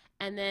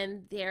 And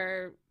then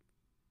they're,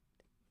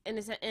 in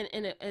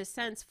a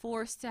sense,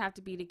 forced to have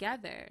to be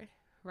together,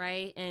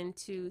 right? And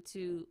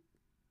to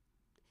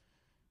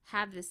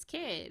have this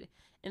kid,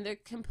 and they're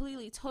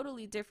completely,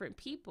 totally different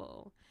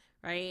people,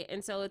 right?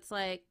 And so it's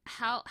like,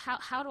 how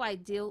do I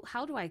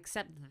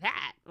accept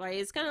that, right?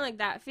 It's kind of like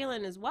that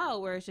feeling as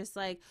well, where it's just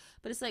like,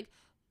 but it's like,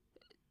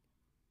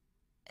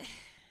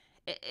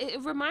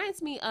 it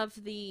reminds me of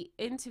the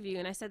interview,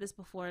 and I said this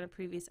before in a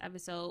previous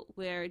episode,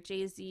 where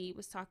Jay-Z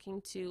was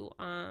talking to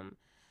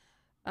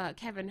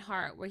Kevin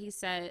Hart, where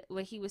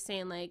he was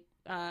saying, like,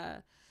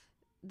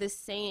 this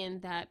saying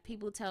that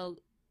people tell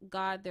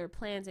God their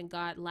plans and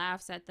God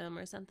laughs at them,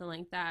 or something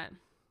like that,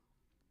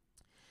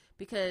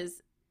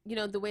 because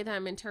the way that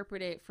I'm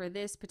interpreting it for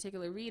this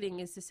particular reading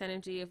is this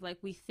energy of like,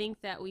 we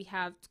think that we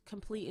have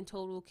complete and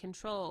total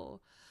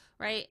control,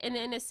 right? And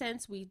in a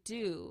sense, we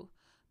do.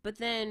 But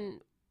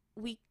then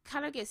we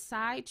kind of get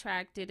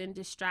sidetracked and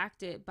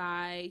distracted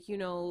by,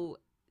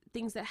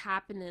 things that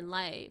happen in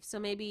life. So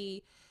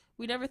maybe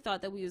we never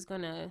thought that we was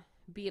going to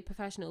be a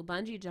professional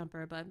bungee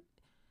jumper, but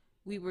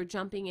we were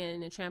jumping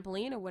in a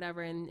trampoline or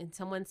whatever, and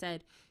someone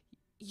said,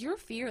 "You're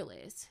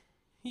fearless.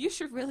 You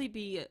should really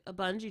be a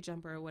bungee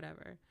jumper or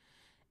whatever."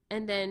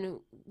 And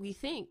then we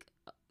think,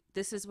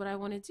 this is what I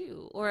want to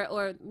do.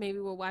 Or maybe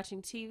we're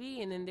watching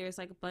TV and then there's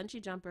like a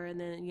bungee jumper, and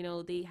then,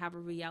 they have a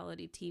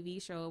reality TV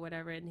show or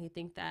whatever, and they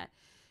think that,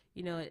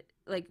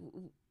 like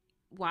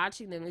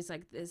watching them is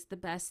like is the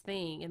best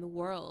thing in the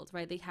world,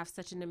 right? They have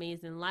such an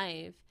amazing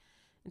life.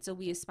 And so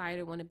we aspire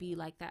to want to be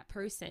like that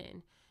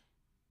person.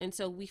 And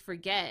so we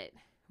forget,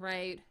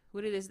 right,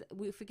 what it is.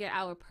 We forget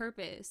our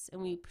purpose,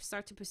 and we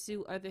start to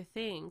pursue other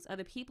things,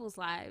 other people's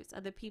lives,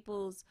 other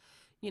people's,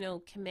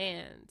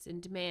 commands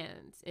and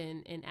demands,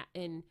 and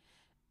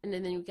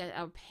then you get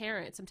our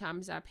parents.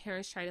 Sometimes our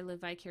parents try to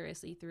live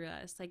vicariously through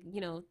us. Like,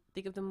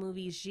 think of the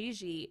movie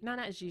Gigi. No,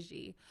 not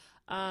Gigi.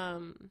 Oh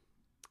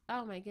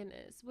my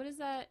goodness. What is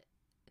that?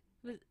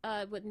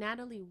 With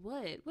Natalie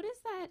Wood. What is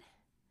that?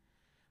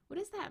 What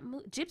is that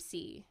movie?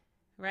 Gypsy,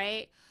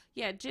 right?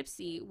 Yeah,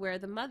 Gypsy, where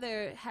the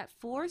mother had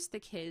forced the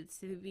kids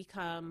to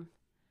become,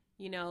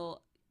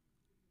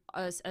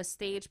 a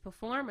stage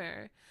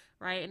performer,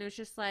 right? And it was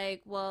just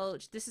like, well,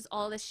 this is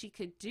all that she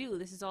could do.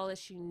 This is all that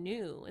she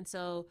knew. And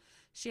so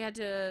she had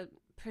to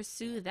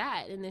pursue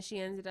that. And then she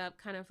ended up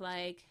kind of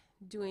like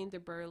doing the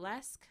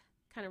burlesque,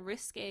 kind of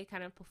risque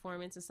kind of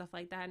performance and stuff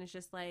like that. And it's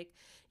just like,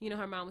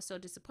 her mom was so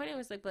disappointed. It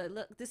was like, but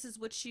look, this is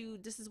what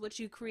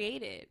you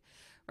created,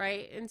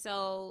 right? And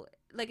so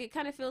like it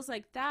kind of feels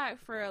like that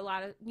for a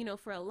lot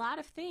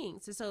of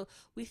things. And so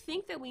we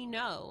think that we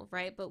know,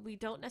 right? But we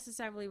don't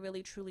necessarily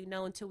really truly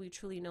know until we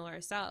truly know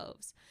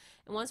ourselves.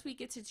 And once we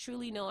get to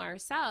truly know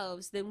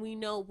ourselves, then we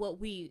know what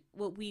we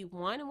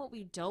want and what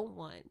we don't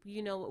want.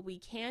 What we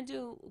can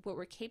do, what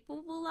we're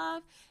capable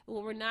of, and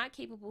what we're not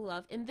capable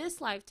of in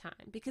this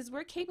lifetime, because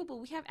we're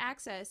capable, we have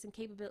access and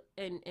capable,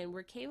 and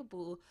we're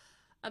capable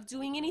of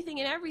doing anything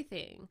and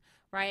everything,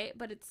 right?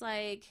 But it's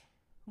like,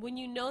 when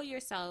you know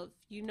yourself,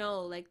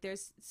 like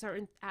there's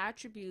certain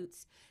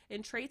attributes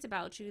and traits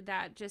about you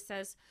that just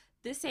says,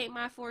 this ain't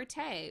my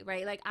forte,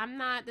 right? Like, I'm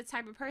not the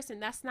type of person,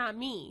 that's not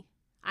me.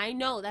 I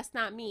know that's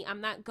not me. I'm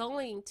not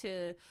going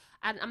to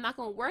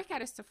work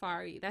at a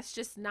safari. That's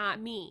just not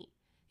me.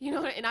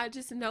 And I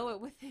just know it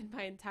within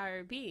my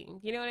entire being.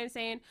 You know what I'm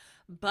saying?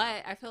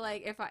 But I feel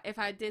like if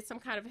I did some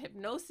kind of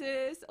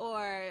hypnosis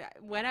or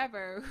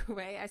whatever,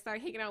 right? I start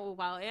hanging out with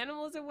wild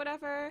animals or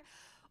whatever,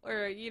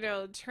 or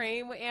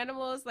train with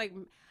animals, like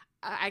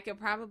I could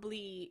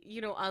probably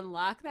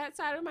unlock that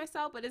side of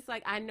myself. But it's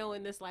like, I know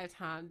in this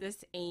lifetime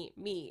this ain't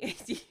me.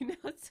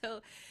 So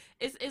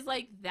it's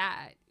like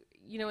that,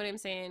 you know what I'm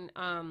saying?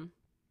 And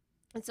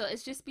so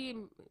it's just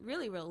being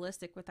really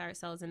realistic with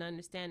ourselves and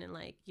understanding,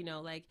 like,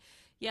 like,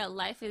 yeah,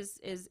 life is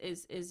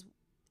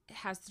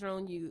has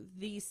thrown you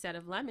these set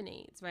of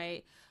lemonades,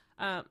 right?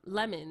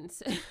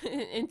 Lemons.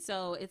 And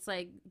so it's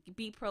like,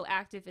 be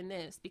proactive in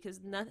this, because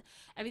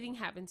everything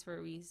happens for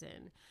a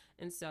reason.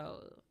 And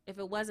so if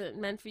it wasn't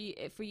meant for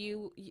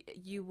you,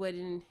 you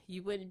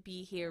wouldn't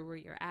be here where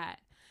you're at.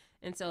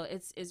 And so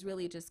it's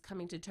really just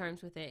coming to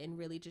terms with it and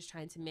really just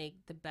trying to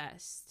make the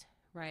best,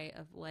 right,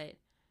 of what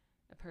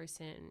a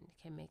person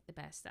can make the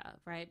best of,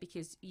 right?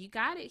 Because you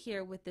got it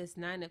here with this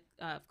 9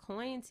 of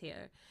coins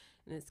here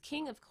and this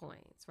King of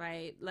coins,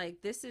 right?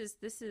 Like this is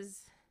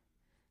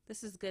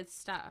good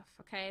stuff,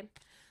 okay?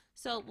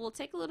 So we'll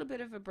take a little bit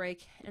of a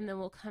break and then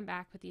we'll come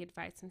back with the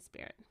advice and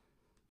spirit.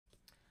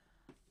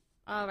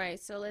 All right,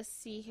 so let's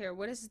see here.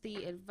 What is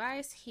the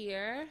advice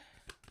here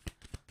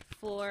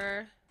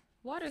for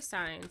water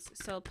signs?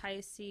 So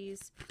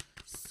Pisces,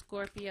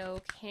 Scorpio,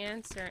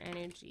 Cancer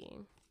energy.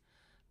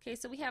 Okay,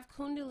 so we have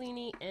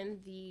Kundalini in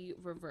the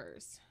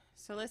reverse.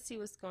 So let's see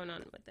what's going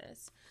on with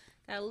this.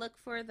 Gotta look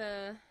for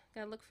the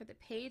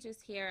pages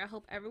here. I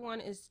hope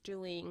everyone is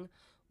doing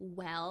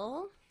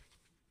well.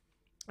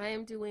 I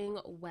am doing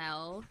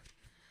well.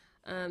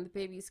 The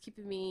baby's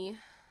keeping me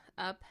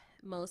up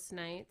most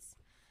nights,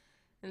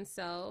 and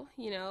so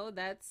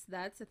that's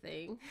a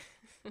thing.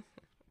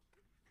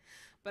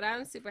 But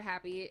I'm super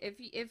happy.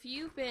 If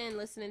you've been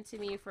listening to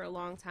me for a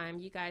long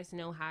time, you guys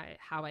know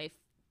how I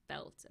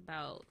felt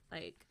about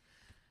like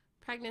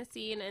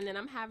pregnancy, and then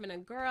I'm having a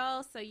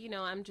girl, so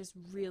I'm just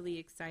really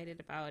excited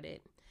about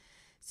it.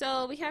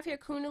 So we have here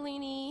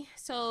Kundalini,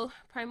 so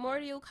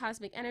primordial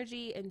cosmic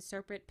energy and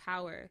serpent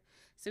power.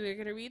 So we're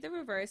going to read the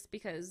reverse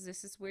because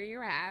this is where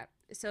you're at.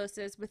 So it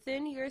says,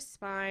 within your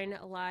spine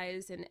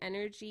lies an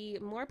energy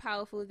more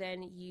powerful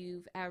than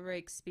you've ever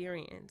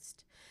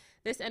experienced.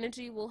 This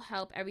energy will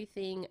help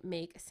everything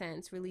make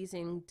sense,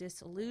 releasing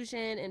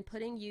disillusion and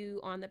putting you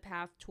on the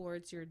path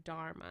towards your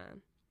dharma.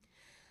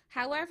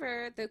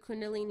 However, the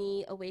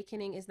Kundalini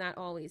awakening is not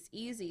always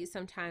easy.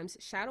 Sometimes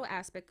shadow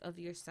aspects of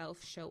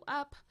yourself show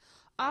up,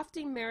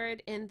 often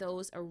mirrored in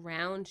those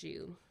around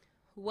you.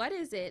 What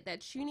is it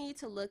that you need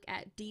to look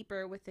at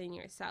deeper within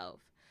yourself?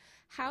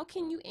 How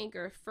can you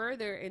anchor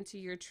further into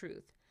your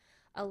truth?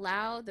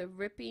 Allow the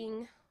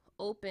ripping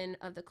open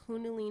of the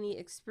Kundalini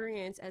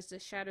experience as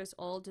it shatters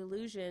all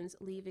delusions,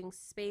 leaving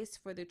space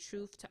for the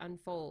truth to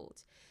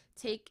unfold.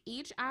 Take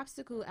each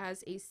obstacle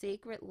as a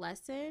sacred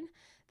lesson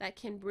that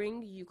can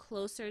bring you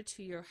closer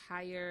to your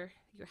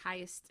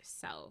highest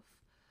self.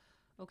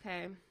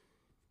 Okay.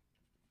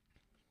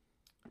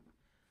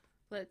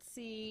 Let's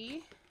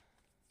see.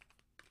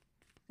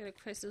 Get a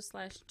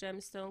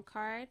crystal/gemstone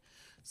card.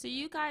 So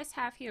you guys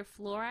have here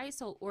fluorite,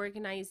 so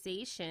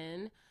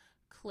organization,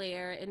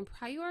 clear, and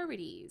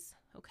priorities.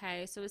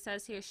 Okay, so it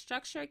says here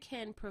structure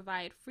can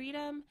provide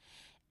freedom,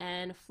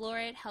 and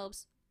fluorite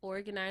helps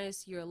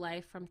organize your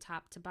life from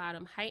top to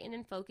bottom, heighten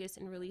and focus,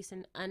 and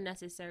releasing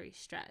unnecessary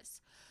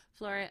stress.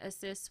 Fluorite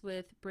assists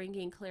with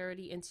bringing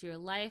clarity into your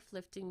life,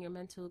 lifting your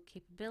mental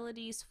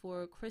capabilities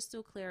for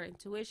crystal clear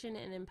intuition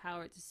and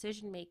empowered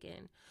decision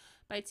making.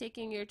 By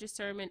taking your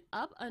discernment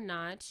up a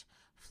notch,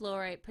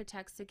 fluorite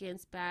protects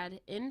against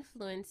bad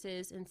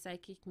influences and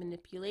psychic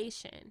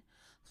manipulation.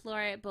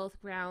 Fluorite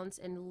both grounds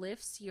and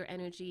lifts your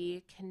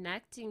energy,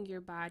 connecting your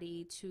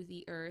body to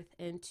the earth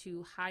and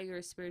to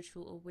higher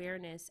spiritual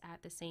awareness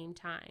at the same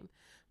time.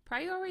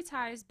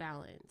 Prioritize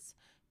balance.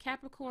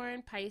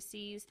 Capricorn,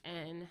 Pisces,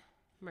 and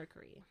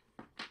Mercury.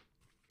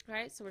 All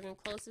right, so we're going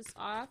to close this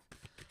off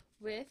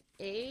with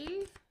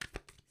a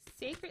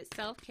sacred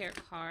self-care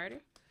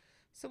card.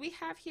 So we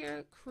have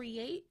here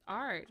create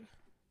art.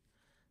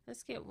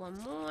 Let's get one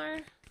more.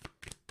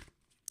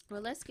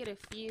 Well, let's get a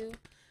few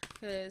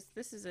because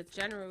this is a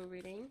general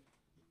reading.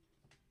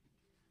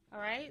 All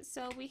right,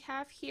 so we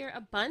have here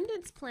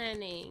abundance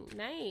planning.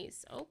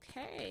 Nice.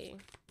 Okay.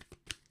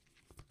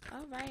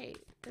 All right,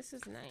 this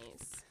is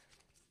nice.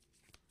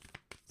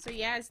 So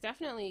yeah, it's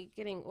definitely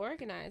getting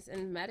organized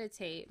and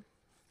meditate.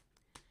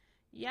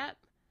 Yep.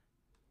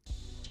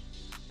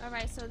 All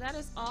right, so that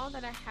is all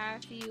that I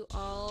have for you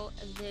all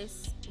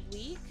this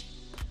week.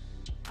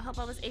 I hope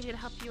I was able to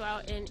help you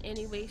out in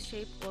any way,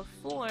 shape, or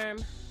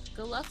form.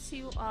 Good luck to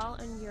you all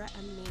on your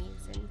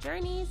amazing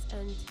journeys.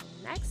 Until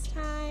next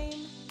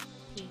time.